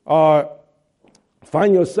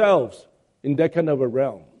find yourselves in that kind of a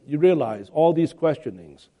realm, you realize all these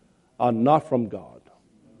questionings are not from God.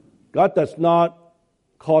 God does not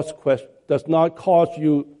cause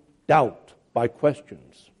you doubt by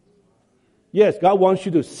questions. Yes, God wants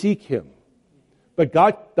you to seek him, but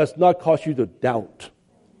God does not cause you to doubt.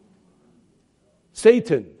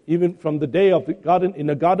 Satan, even from the day of the garden, in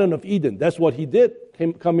the Garden of Eden, that's what he did,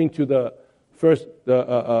 coming to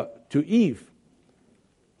to Eve,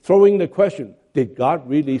 throwing the question, did God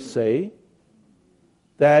really say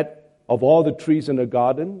that of all the trees in the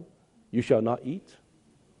garden, you shall not eat?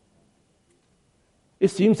 It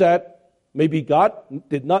seems that maybe God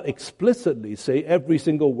did not explicitly say every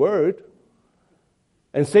single word,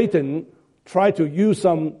 and Satan tried to use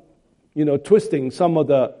some, twisting some of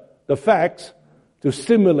the facts to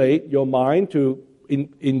stimulate your mind, to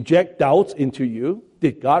inject doubts into you.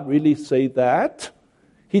 Did God really say that?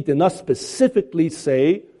 He did not specifically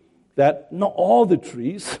say that not all the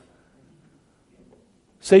trees.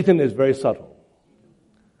 Satan is very subtle.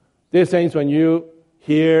 Dear saints, when you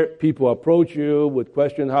hear people approach you with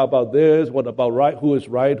questions, how about this, what about right, who is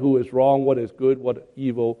wrong, what is good, what is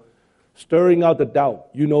evil, stirring out the doubt,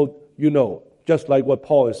 you know, just like what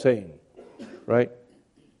Paul is saying, right?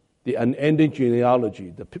 The unending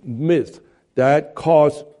genealogy, the myth that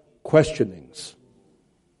cause questionings,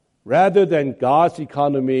 rather than God's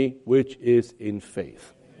economy, which is in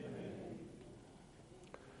faith.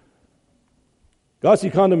 God's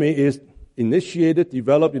economy is initiated,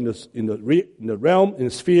 developed in the realm, in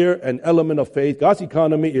the sphere, and element of faith. God's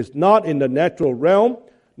economy is not in the natural realm,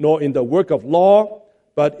 nor in the work of law,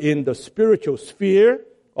 but in the spiritual sphere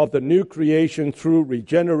of the new creation through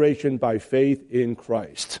regeneration by faith in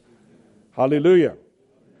Christ. Hallelujah.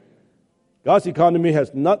 God's economy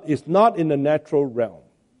is not in the natural realm.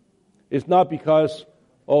 It's not because,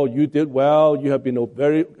 oh, you did well, you have been a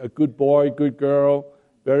good boy, good girl,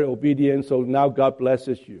 very obedient, so now God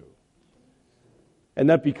blesses you. And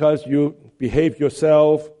not because you behave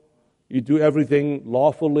yourself, you do everything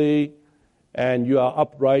lawfully, and you are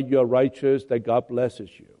upright, you are righteous, that God blesses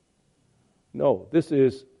you. No,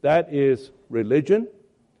 that is religion.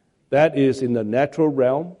 That is in the natural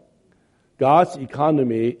realm. God's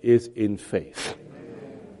economy is in faith.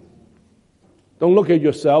 Don't look at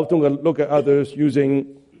yourself, don't look at others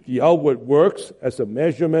using the outward works as a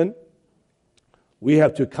measurement. We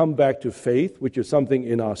have to come back to faith, which is something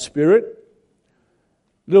in our spirit.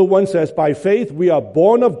 Little one says, by faith we are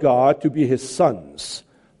born of God to be his sons,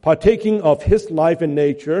 partaking of his life and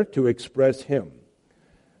nature to express him.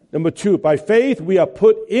 Number 2, by faith we are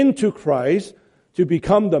put into Christ to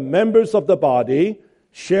become the members of the body,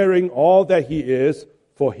 sharing all that he is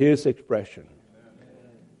for his expression.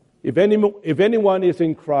 If anyone is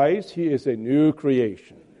in Christ, he is a new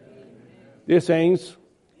creation. Dear saints,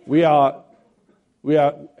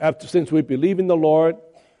 since we believe in the Lord,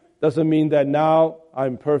 doesn't mean that now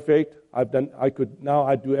I'm perfect. I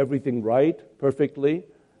do everything right perfectly.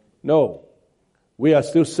 No, we are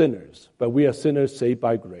still sinners, but we are sinners saved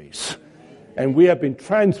by grace. And we have been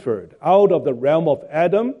transferred out of the realm of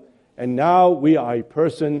Adam, and now we are a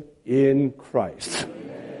person in Christ.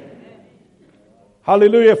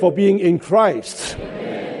 Hallelujah for being in Christ.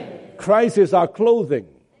 Christ is our clothing.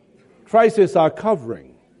 Christ is our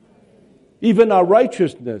covering. Even our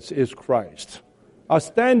righteousness is Christ. Our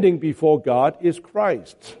standing before God is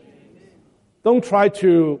Christ. Don't try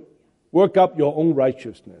to work up your own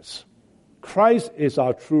righteousness. Christ is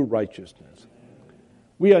our true righteousness.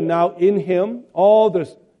 We are now in Him. All the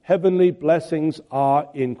heavenly blessings are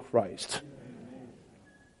in Christ.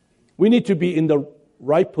 We need to be in the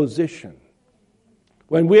right position.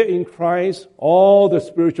 When we're in Christ, all the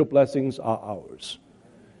spiritual blessings are ours.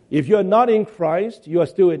 If you're not in Christ, you are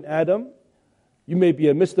still in Adam. You may be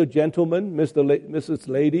a Mr. Gentleman, Mrs.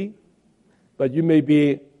 Lady, but you may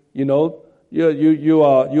be, you are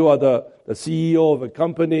the CEO of a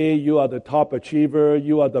company, you are the top achiever,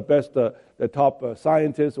 you are the best, the top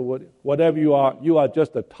scientist, or whatever you are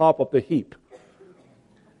just the top of the heap.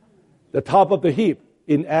 The top of the heap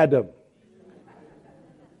in Adam.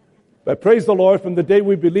 But praise the Lord, from the day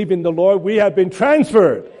we believe in the Lord, we have been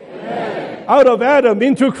transferred out of Adam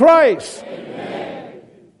into Christ. Amen.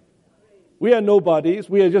 We are nobodies.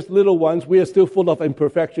 We are just little ones. We are still full of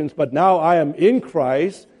imperfections. But now I am in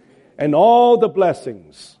Christ, and all the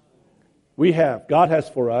blessings we have, God has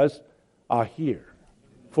for us, are here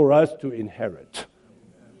for us to inherit.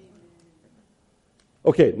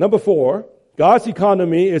 Okay, number 4, God's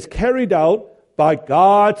economy is carried out by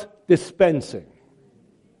God's dispensing.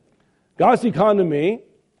 God's economy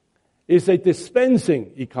is a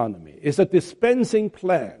dispensing economy. It's a dispensing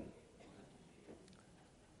plan.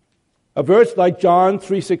 A verse like John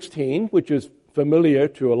 3:16, which is familiar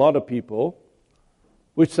to a lot of people,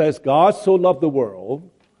 which says, God so loved the world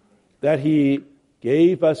that He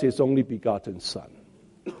gave us His only begotten Son.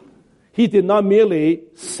 He did not merely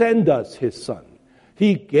send us His Son.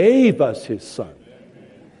 He gave us His Son.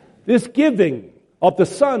 This giving of the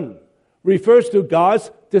Son refers to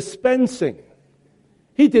God's dispensing.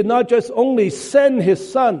 He did not just only send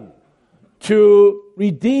His Son to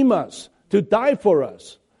redeem us, to die for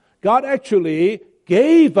us. God actually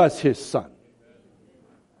gave us His Son.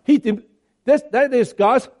 That is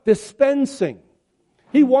God's dispensing.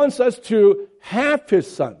 He wants us to have His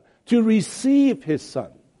Son, to receive His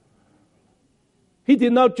Son. He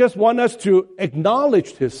did not just want us to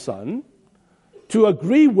acknowledge His Son, to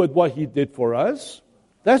agree with what He did for us.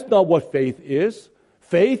 That's not what faith is.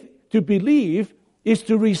 Faith, to believe, is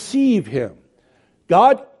to receive Him.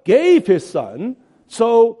 God gave His Son,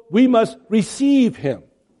 so we must receive Him.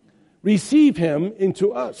 Receive Him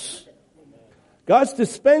into us. God's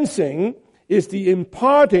dispensing is the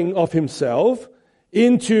imparting of Himself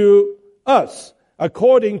into us,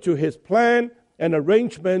 according to His plan and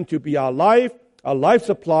arrangement to be our life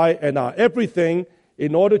supply, and our everything,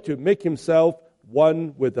 in order to make Himself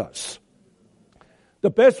one with us. The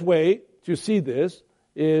best way to see this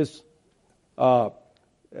is, God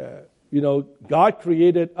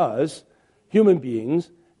created us, human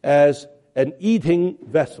beings, as an eating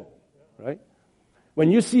vessel, right?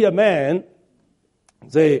 When you see a man,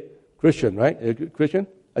 say, Christian, right? Christian?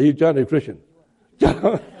 Are you John or Christian?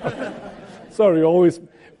 Sorry, I always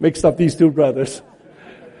mixed up these two brothers.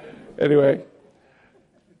 Anyway,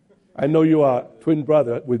 I know you are twin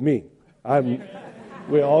brother with me.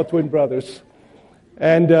 We're all twin brothers.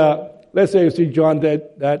 And let's say you see John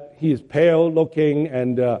that he is pale looking,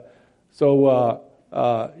 and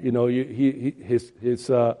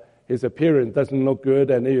his appearance doesn't look good,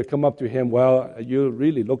 and then you come up to him, well, you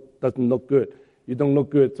really doesn't look good. You don't look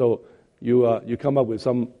good, so you come up with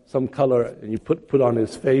some color and you put on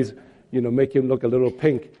his face, make him look a little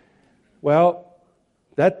pink. Well,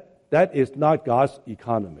 that is not God's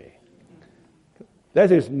economy. That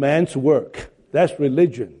is man's work. That's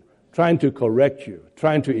religion, trying to correct you,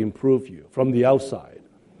 trying to improve you from the outside.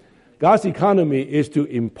 God's economy is to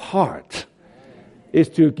impart, is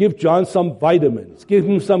to give John some vitamins, give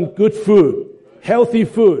him some good food, healthy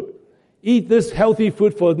food. Eat this healthy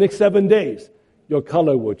food for the next 7 days. Your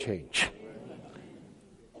color will change.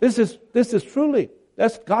 This is truly,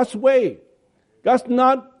 that's God's way.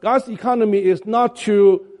 God's economy is not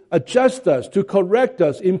to adjust us, to correct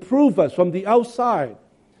us, improve us from the outside,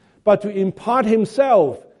 but to impart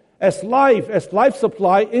Himself as life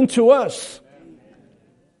supply into us.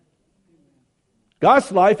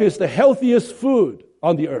 God's life is the healthiest food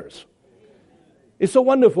on the earth. It's so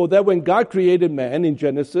wonderful that when God created man in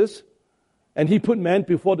Genesis, and he put man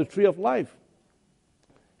before the tree of life,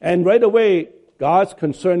 and right away, God's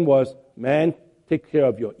concern was, man, take care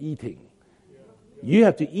of your eating. You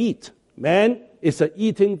have to eat. Man is an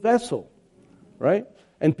eating vessel, right?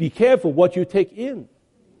 And be careful what you take in.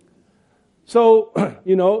 So,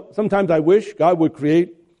 sometimes I wish God would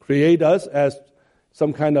create us as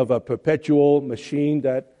some kind of a perpetual machine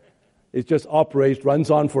that it just operates, runs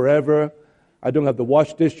on forever. I don't have to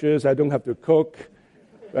wash dishes. I don't have to cook.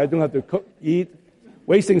 I don't have to eat.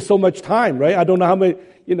 Wasting so much time, right? I don't know how many,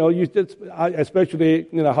 especially,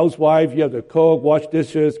 housewife, you have to cook, wash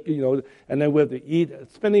dishes, and then we have to eat.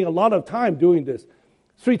 Spending a lot of time doing this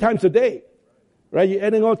 3 times a day, right? You're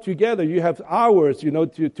adding all together. You have hours,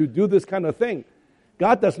 to do this kind of thing.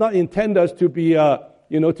 God does not intend us to be,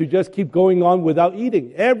 to just keep going on without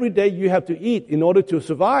eating. Every day you have to eat in order to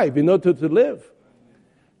survive, in order to live.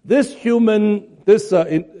 This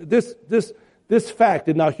fact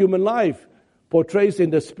in our human life portrays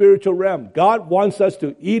in the spiritual realm. God wants us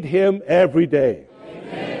to eat Him every day.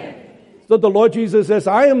 Amen. So the Lord Jesus says,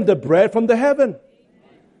 I am the bread from the heaven.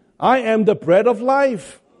 I am the bread of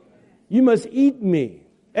life. You must eat me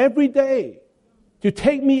every day to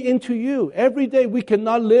take me into you. Every day we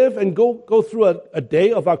cannot live and go through a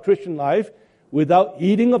day of our Christian life without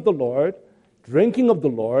eating of the Lord, drinking of the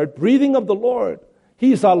Lord, breathing of the Lord.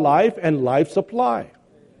 He is our life and life supply.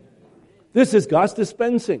 This is God's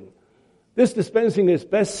dispensing. This dispensing is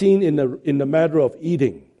best seen in the matter of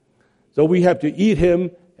eating. So we have to eat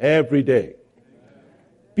Him every day.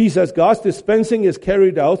 B says God's dispensing is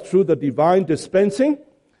carried out through the divine dispensing.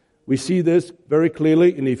 We see this very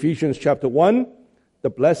clearly in Ephesians chapter 1, the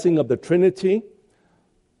blessing of the Trinity.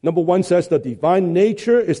 Number 1 says the divine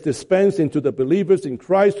nature is dispensed into the believers in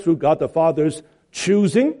Christ through God the Father's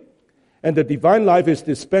choosing, and the divine life is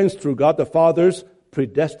dispensed through God the Father's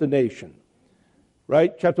predestination.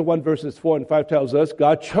 Right? Chapter 1, verses 4 and 5 tells us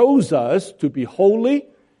God chose us to be holy,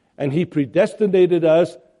 and He predestinated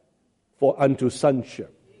us for unto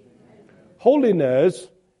sonship. Holiness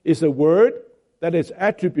is a word that is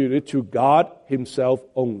attributed to God Himself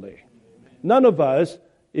only. None of us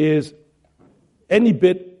is any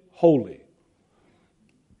bit holy.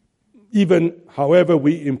 Even however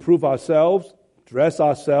we improve ourselves, dress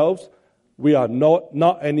ourselves, we are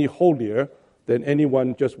not any holier than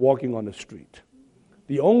anyone just walking on the street.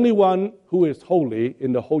 The only one who is holy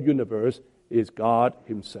in the whole universe is God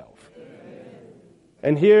Himself. Amen.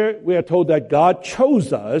 And here we are told that God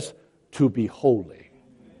chose us to be holy.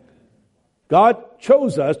 God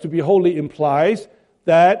chose us to be holy implies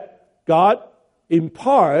that God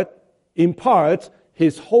imparts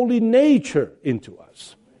His holy nature into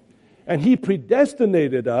us. And He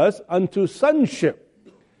predestinated us unto sonship.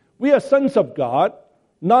 We are sons of God,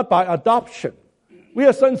 not by adoption. We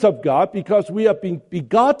are sons of God because we have been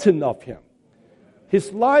begotten of Him.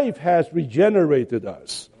 His life has regenerated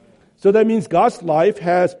us. So that means God's life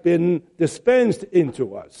has been dispensed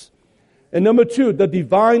into us. And number 2, the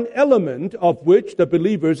divine element of which the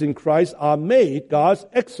believers in Christ are made, God's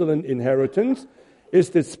excellent inheritance,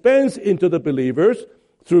 is dispensed into the believers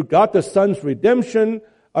through God the Son's redemption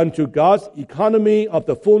unto God's economy of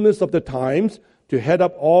the fullness of the times to head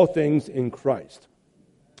up all things in Christ.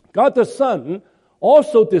 God the Son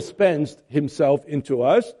also dispensed Himself into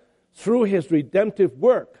us through His redemptive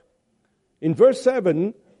work. In verse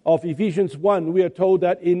 7 of Ephesians 1, we are told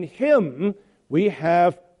that in Him we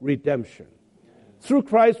have redemption. Through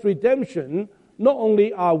Christ's redemption, not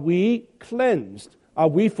only are we cleansed, are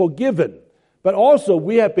we forgiven, but also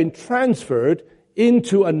we have been transferred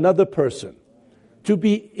into another person. To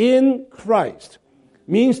be in Christ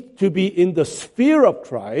means to be in the sphere of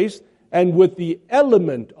Christ and with the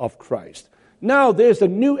element of Christ. Now there's a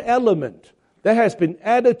new element that has been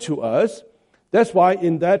added to us. That's why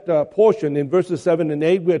in that portion, in verses 7 and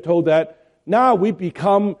 8, we are told that now we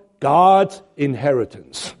become God's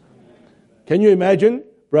inheritance. Can you imagine,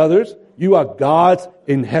 brothers? You are God's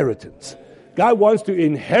inheritance. God wants to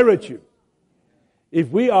inherit you. If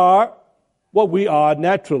we are what we are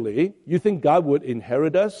naturally, you think God would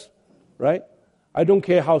inherit us, right? I don't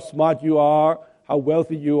care how smart you are, how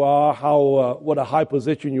wealthy you are, what a high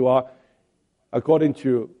position you are. According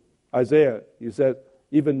to Isaiah, he said,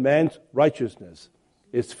 even man's righteousness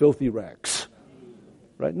is filthy rags.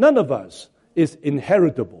 Right? None of us is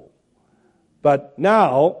inheritable. But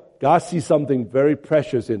now, God sees something very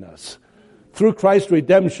precious in us. Through Christ's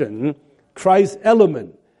redemption, Christ's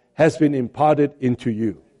element has been imparted into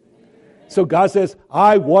you. So God says,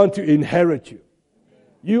 I want to inherit you.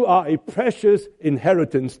 You are a precious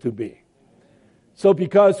inheritance to me. So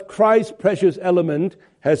because Christ's precious element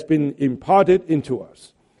has been imparted into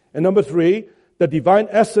us. And number 3, the divine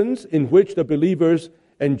essence in which the believers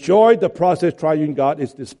enjoy the process triune God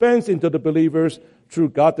is dispensed into the believers through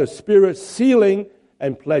God the Spirit sealing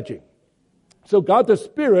and pledging. So God the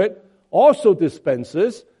Spirit also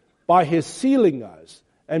dispenses by His sealing us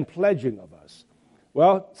and pledging of us.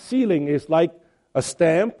 Well, sealing is like a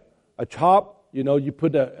stamp, a chop. You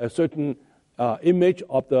put a certain image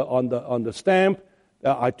of on the stamp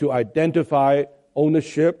to identify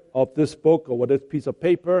ownership of this book or this piece of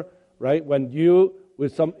paper, right? When you,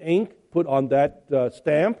 with some ink, put on that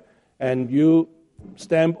stamp and you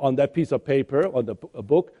stamp on that piece of paper on the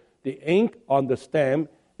book, the ink on the stamp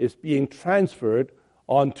is being transferred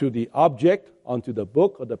onto the object, onto the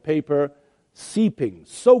book or the paper, seeping,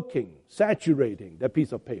 soaking, saturating that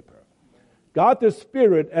piece of paper. God the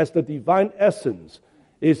Spirit, as the divine essence,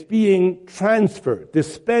 is being transferred,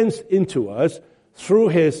 dispensed into us through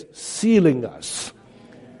His sealing us.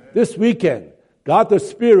 This weekend, God the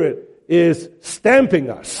Spirit is stamping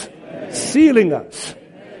us, sealing us.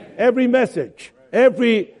 Every message,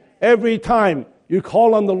 every time you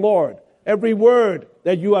call on the Lord, every word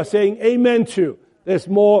that you are saying amen to, there's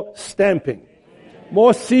more stamping,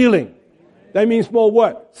 more sealing. That means more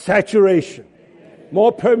what? Saturation,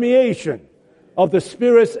 more permeation of the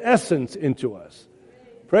Spirit's essence into us.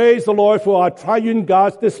 Praise the Lord for our triune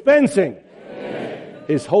God's dispensing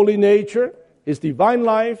His holy nature, His divine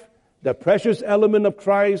life, the precious element of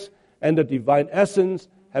Christ, and the divine essence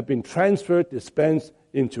have been transferred, dispensed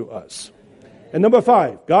into us. And number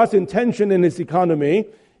 5, God's intention in His economy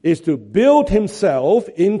is to build Himself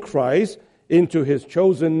in Christ into His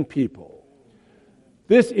chosen people.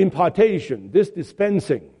 This impartation, this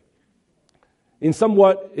dispensing, is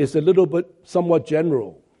a little bit somewhat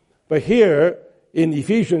general. But here in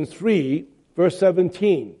Ephesians 3, verse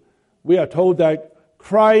 17, we are told that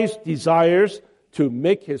Christ desires to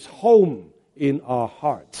make His home in our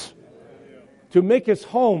hearts. To make His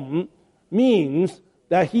home means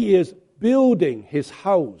that He is building His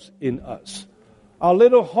house in us. Our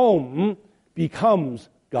little home becomes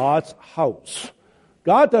God's house.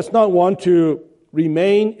 God does not want to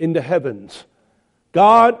remain in the heavens.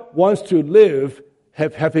 God wants to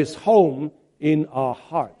have His home in our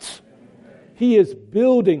hearts. He is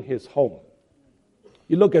building His home.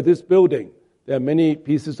 You look at this building, there are many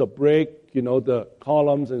pieces of brick, the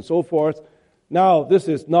columns and so forth. Now, this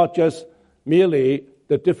is not just merely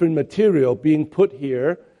the different material being put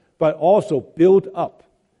here, but also built up,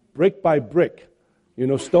 brick by brick,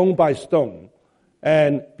 stone by stone,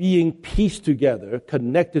 and being pieced together,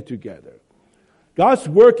 connected together. God's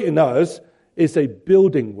work in us is a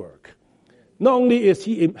building work. Not only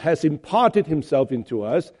has imparted Himself into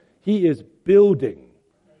us, He is building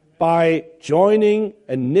by joining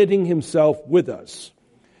and knitting Himself with us.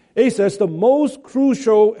 It says the most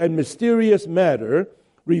crucial and mysterious matter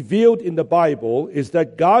revealed in the Bible is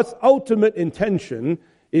that God's ultimate intention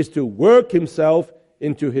is to work Himself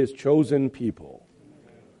into His chosen people.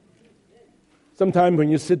 Sometime when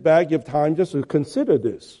you sit back, you have time just to consider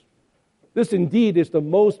this. This indeed is the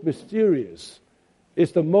most mysterious,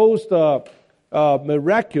 it's the most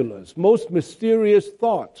miraculous, most mysterious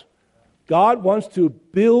thought. God wants to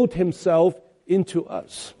build Himself into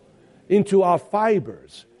us, into our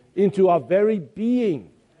fibers, into our very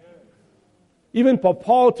being. Even for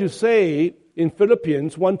Paul to say in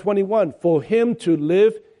Philippians 1:21, for Him to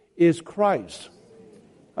live is Christ.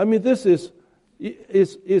 I mean, this is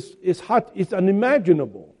hard, it's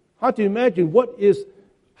unimaginable. Hard to imagine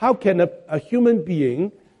how can a human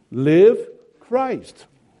being live Christ,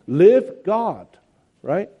 live God,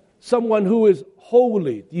 right? Someone who is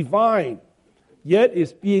holy, divine, yet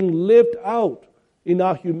is being lived out in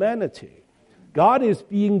our humanity. God is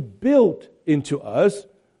being built into us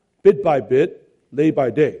bit by bit, day by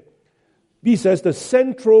day. B says the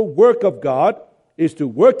central work of God is to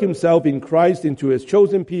work Himself in Christ into His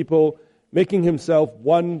chosen people, making Himself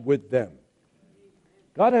one with them.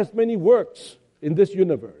 God has many works in this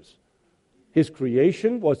universe. His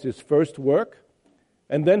creation was His first work,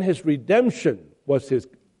 and then His redemption was His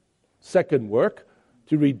second work,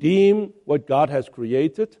 to redeem what God has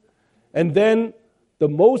created. And then the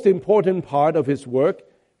most important part of His work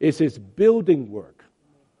is His building work.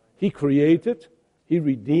 He created, He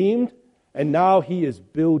redeemed, and now He is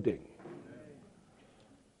building.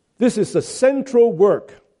 This is the central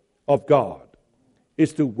work of God,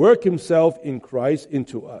 is to work Himself in Christ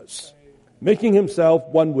into us, making Himself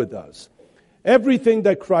one with us. Everything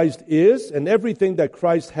that Christ is and everything that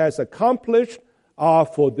Christ has accomplished are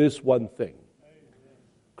for this one thing.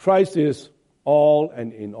 Christ is all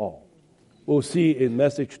and in all. We'll see in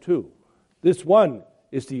message 2 This one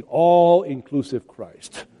is the all-inclusive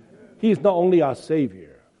Christ. He is not only our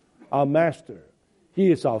Savior, our Master.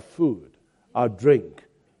 He is our food, our drink,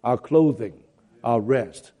 our clothing, our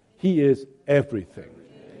rest. He is everything.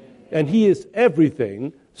 And He is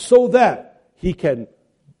everything so that He can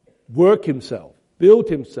work Himself, build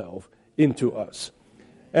Himself into us.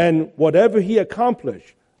 And whatever He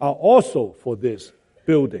accomplished are also for this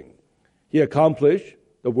building. He accomplished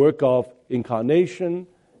the work of incarnation,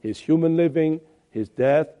 His human living, His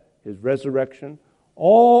death, His resurrection.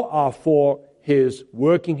 All are for His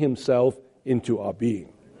working Himself into our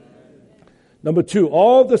being. Number two,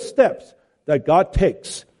 all the steps that God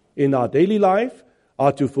takes in our daily life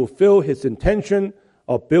are to fulfill His intention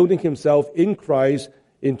of building Himself in Christ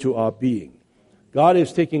into our being. God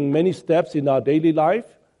is taking many steps in our daily life,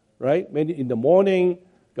 right? In the morning,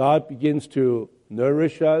 God begins to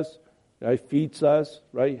nourish us, right? Feeds us,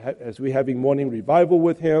 right? As we're having morning revival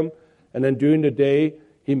with Him. And then during the day,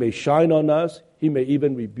 He may shine on us. He may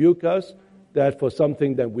even rebuke us that for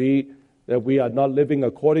something that we are not living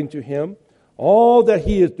according to Him. All that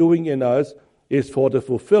He is doing in us is for the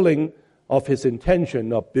fulfilling of His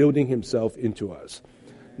intention of building Himself into us.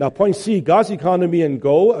 Now, point C, God's economy and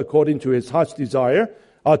goal, according to His heart's desire,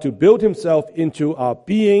 are to build Himself into our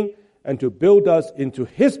being and to build us into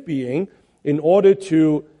His being in order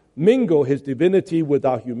to mingle His divinity with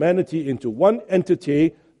our humanity into one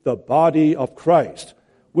entity, the body of Christ,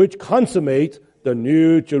 which consummates the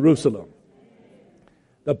New Jerusalem.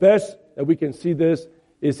 The best that we can see this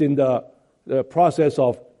is in the process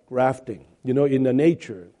of grafting. You know, in the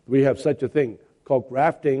nature, we have such a thing called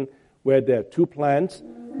grafting, where there are two plants.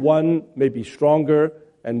 One may be stronger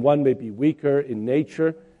and one may be weaker in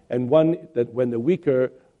nature, and one that when the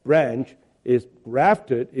weaker branch is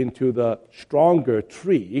grafted into the stronger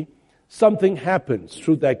tree, something happens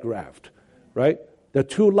through that graft, right? The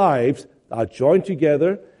two lives are joined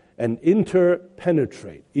together and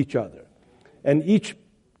interpenetrate each other. And each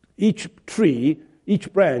tree,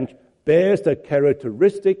 each branch bears the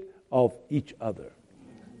characteristic of each other.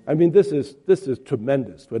 I mean, this is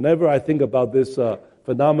tremendous. Whenever I think about this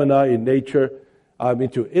phenomena in nature, I mean,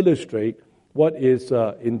 to illustrate what is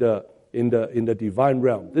in the divine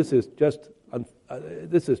realm. This is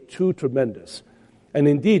too tremendous. And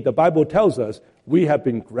indeed, the Bible tells us we have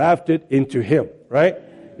been grafted into Him, right?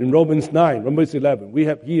 In Romans 9, Romans 11,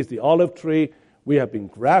 He is the olive tree. We have been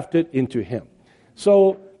grafted into Him.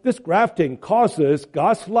 So this grafting causes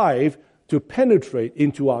God's life to penetrate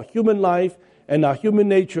into our human life, and our human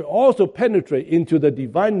nature also penetrate into the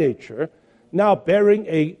divine nature, now bearing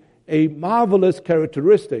a marvelous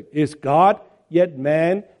characteristic, is God yet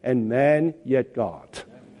man, and man yet God,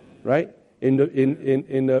 right? In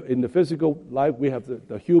the physical life, we have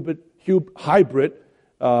the hybrid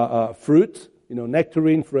fruits. You know,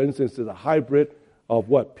 nectarine, for instance, is a hybrid of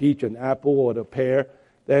what? Peach and apple, or the pear.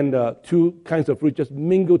 Then two kinds of fruit just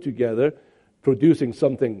mingle together, producing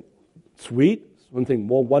something sweet, something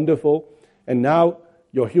more wonderful. And now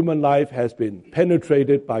your human life has been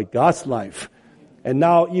penetrated by God's life. And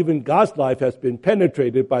now even God's life has been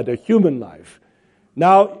penetrated by the human life.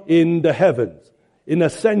 Now in the heavens, in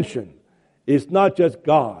ascension, it's not just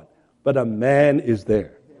God, but a man is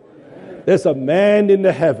there. There's a man in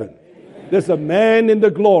the heaven. There's a man in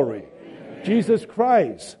the glory. Jesus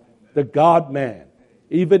Christ, the God-man.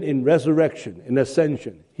 Even in resurrection, in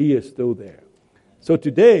ascension, He is still there. So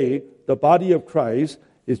today, the body of Christ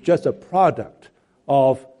is just a product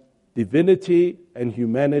of divinity and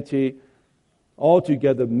humanity all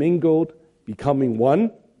together mingled, becoming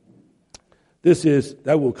one.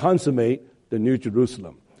 That will consummate the New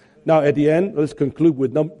Jerusalem. Now at the end, let's conclude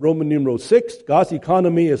with Roman numeral 6. God's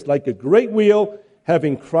economy is like a great wheel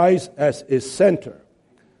having Christ as its center.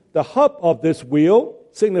 The hub of this wheel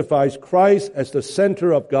signifies Christ as the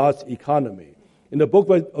center of God's economy. In the book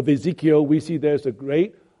of Ezekiel, we see there's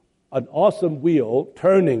an awesome wheel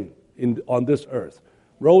turning on this earth,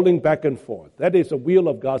 rolling back and forth. That is a wheel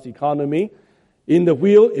of God's economy. In the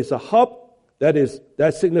wheel is a hub that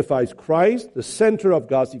signifies Christ, the center of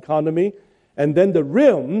God's economy, and then the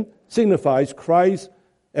rim signifies Christ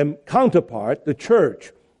and counterpart, the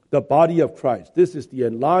church, the body of Christ. This is the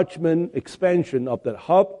enlargement, expansion of that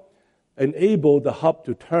hub, enable the hub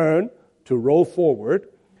to turn, to roll forward,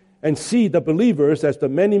 and see the believers as the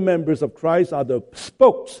many members of Christ are the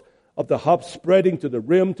spokes of the hub spreading to the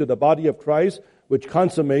rim, to the body of Christ, which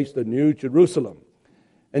consummates the New Jerusalem.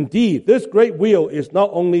 Indeed, this great wheel is not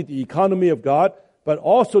only the economy of God, but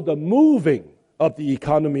also the moving of the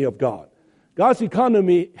economy of God. God's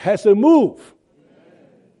economy has a move.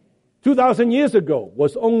 2,000 years ago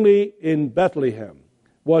was only in Bethlehem,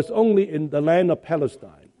 was only in the land of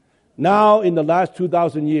Palestine. Now, in the last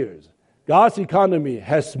 2,000 years, God's economy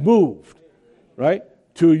has moved, right,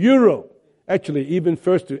 to Europe, actually even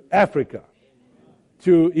first to Africa,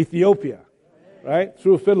 to Ethiopia, right,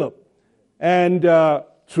 through Philip, and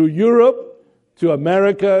through Europe, to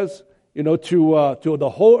Americas, to the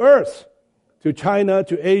whole earth, to China,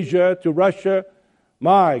 to Asia, to Russia.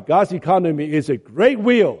 God's economy is a great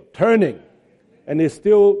wheel turning, and is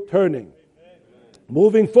still turning.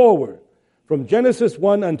 Moving forward, from Genesis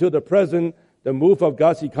 1 until the present, the move of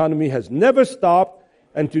God's economy has never stopped,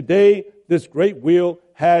 and today this great wheel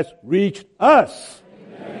has reached us.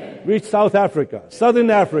 Amen. Reached South Africa, Southern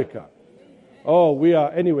Africa. I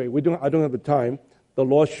don't have the time. The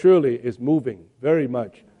Lord surely is moving very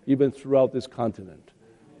much, even throughout this continent.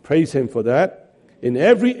 Praise Him for that. In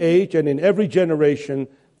every age and in every generation,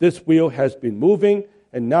 this wheel has been moving,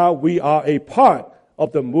 and now we are a part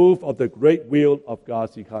of the move of the great wheel of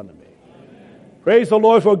God's economy. Amen. Praise the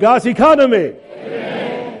Lord for God's economy.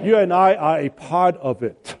 Amen. You and I are a part of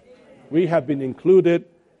it. We have been included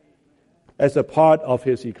as a part of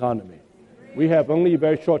His economy. We have only a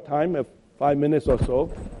very short time, 5 minutes or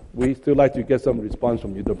so. We still like to get some response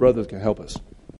from you. The brothers can help us.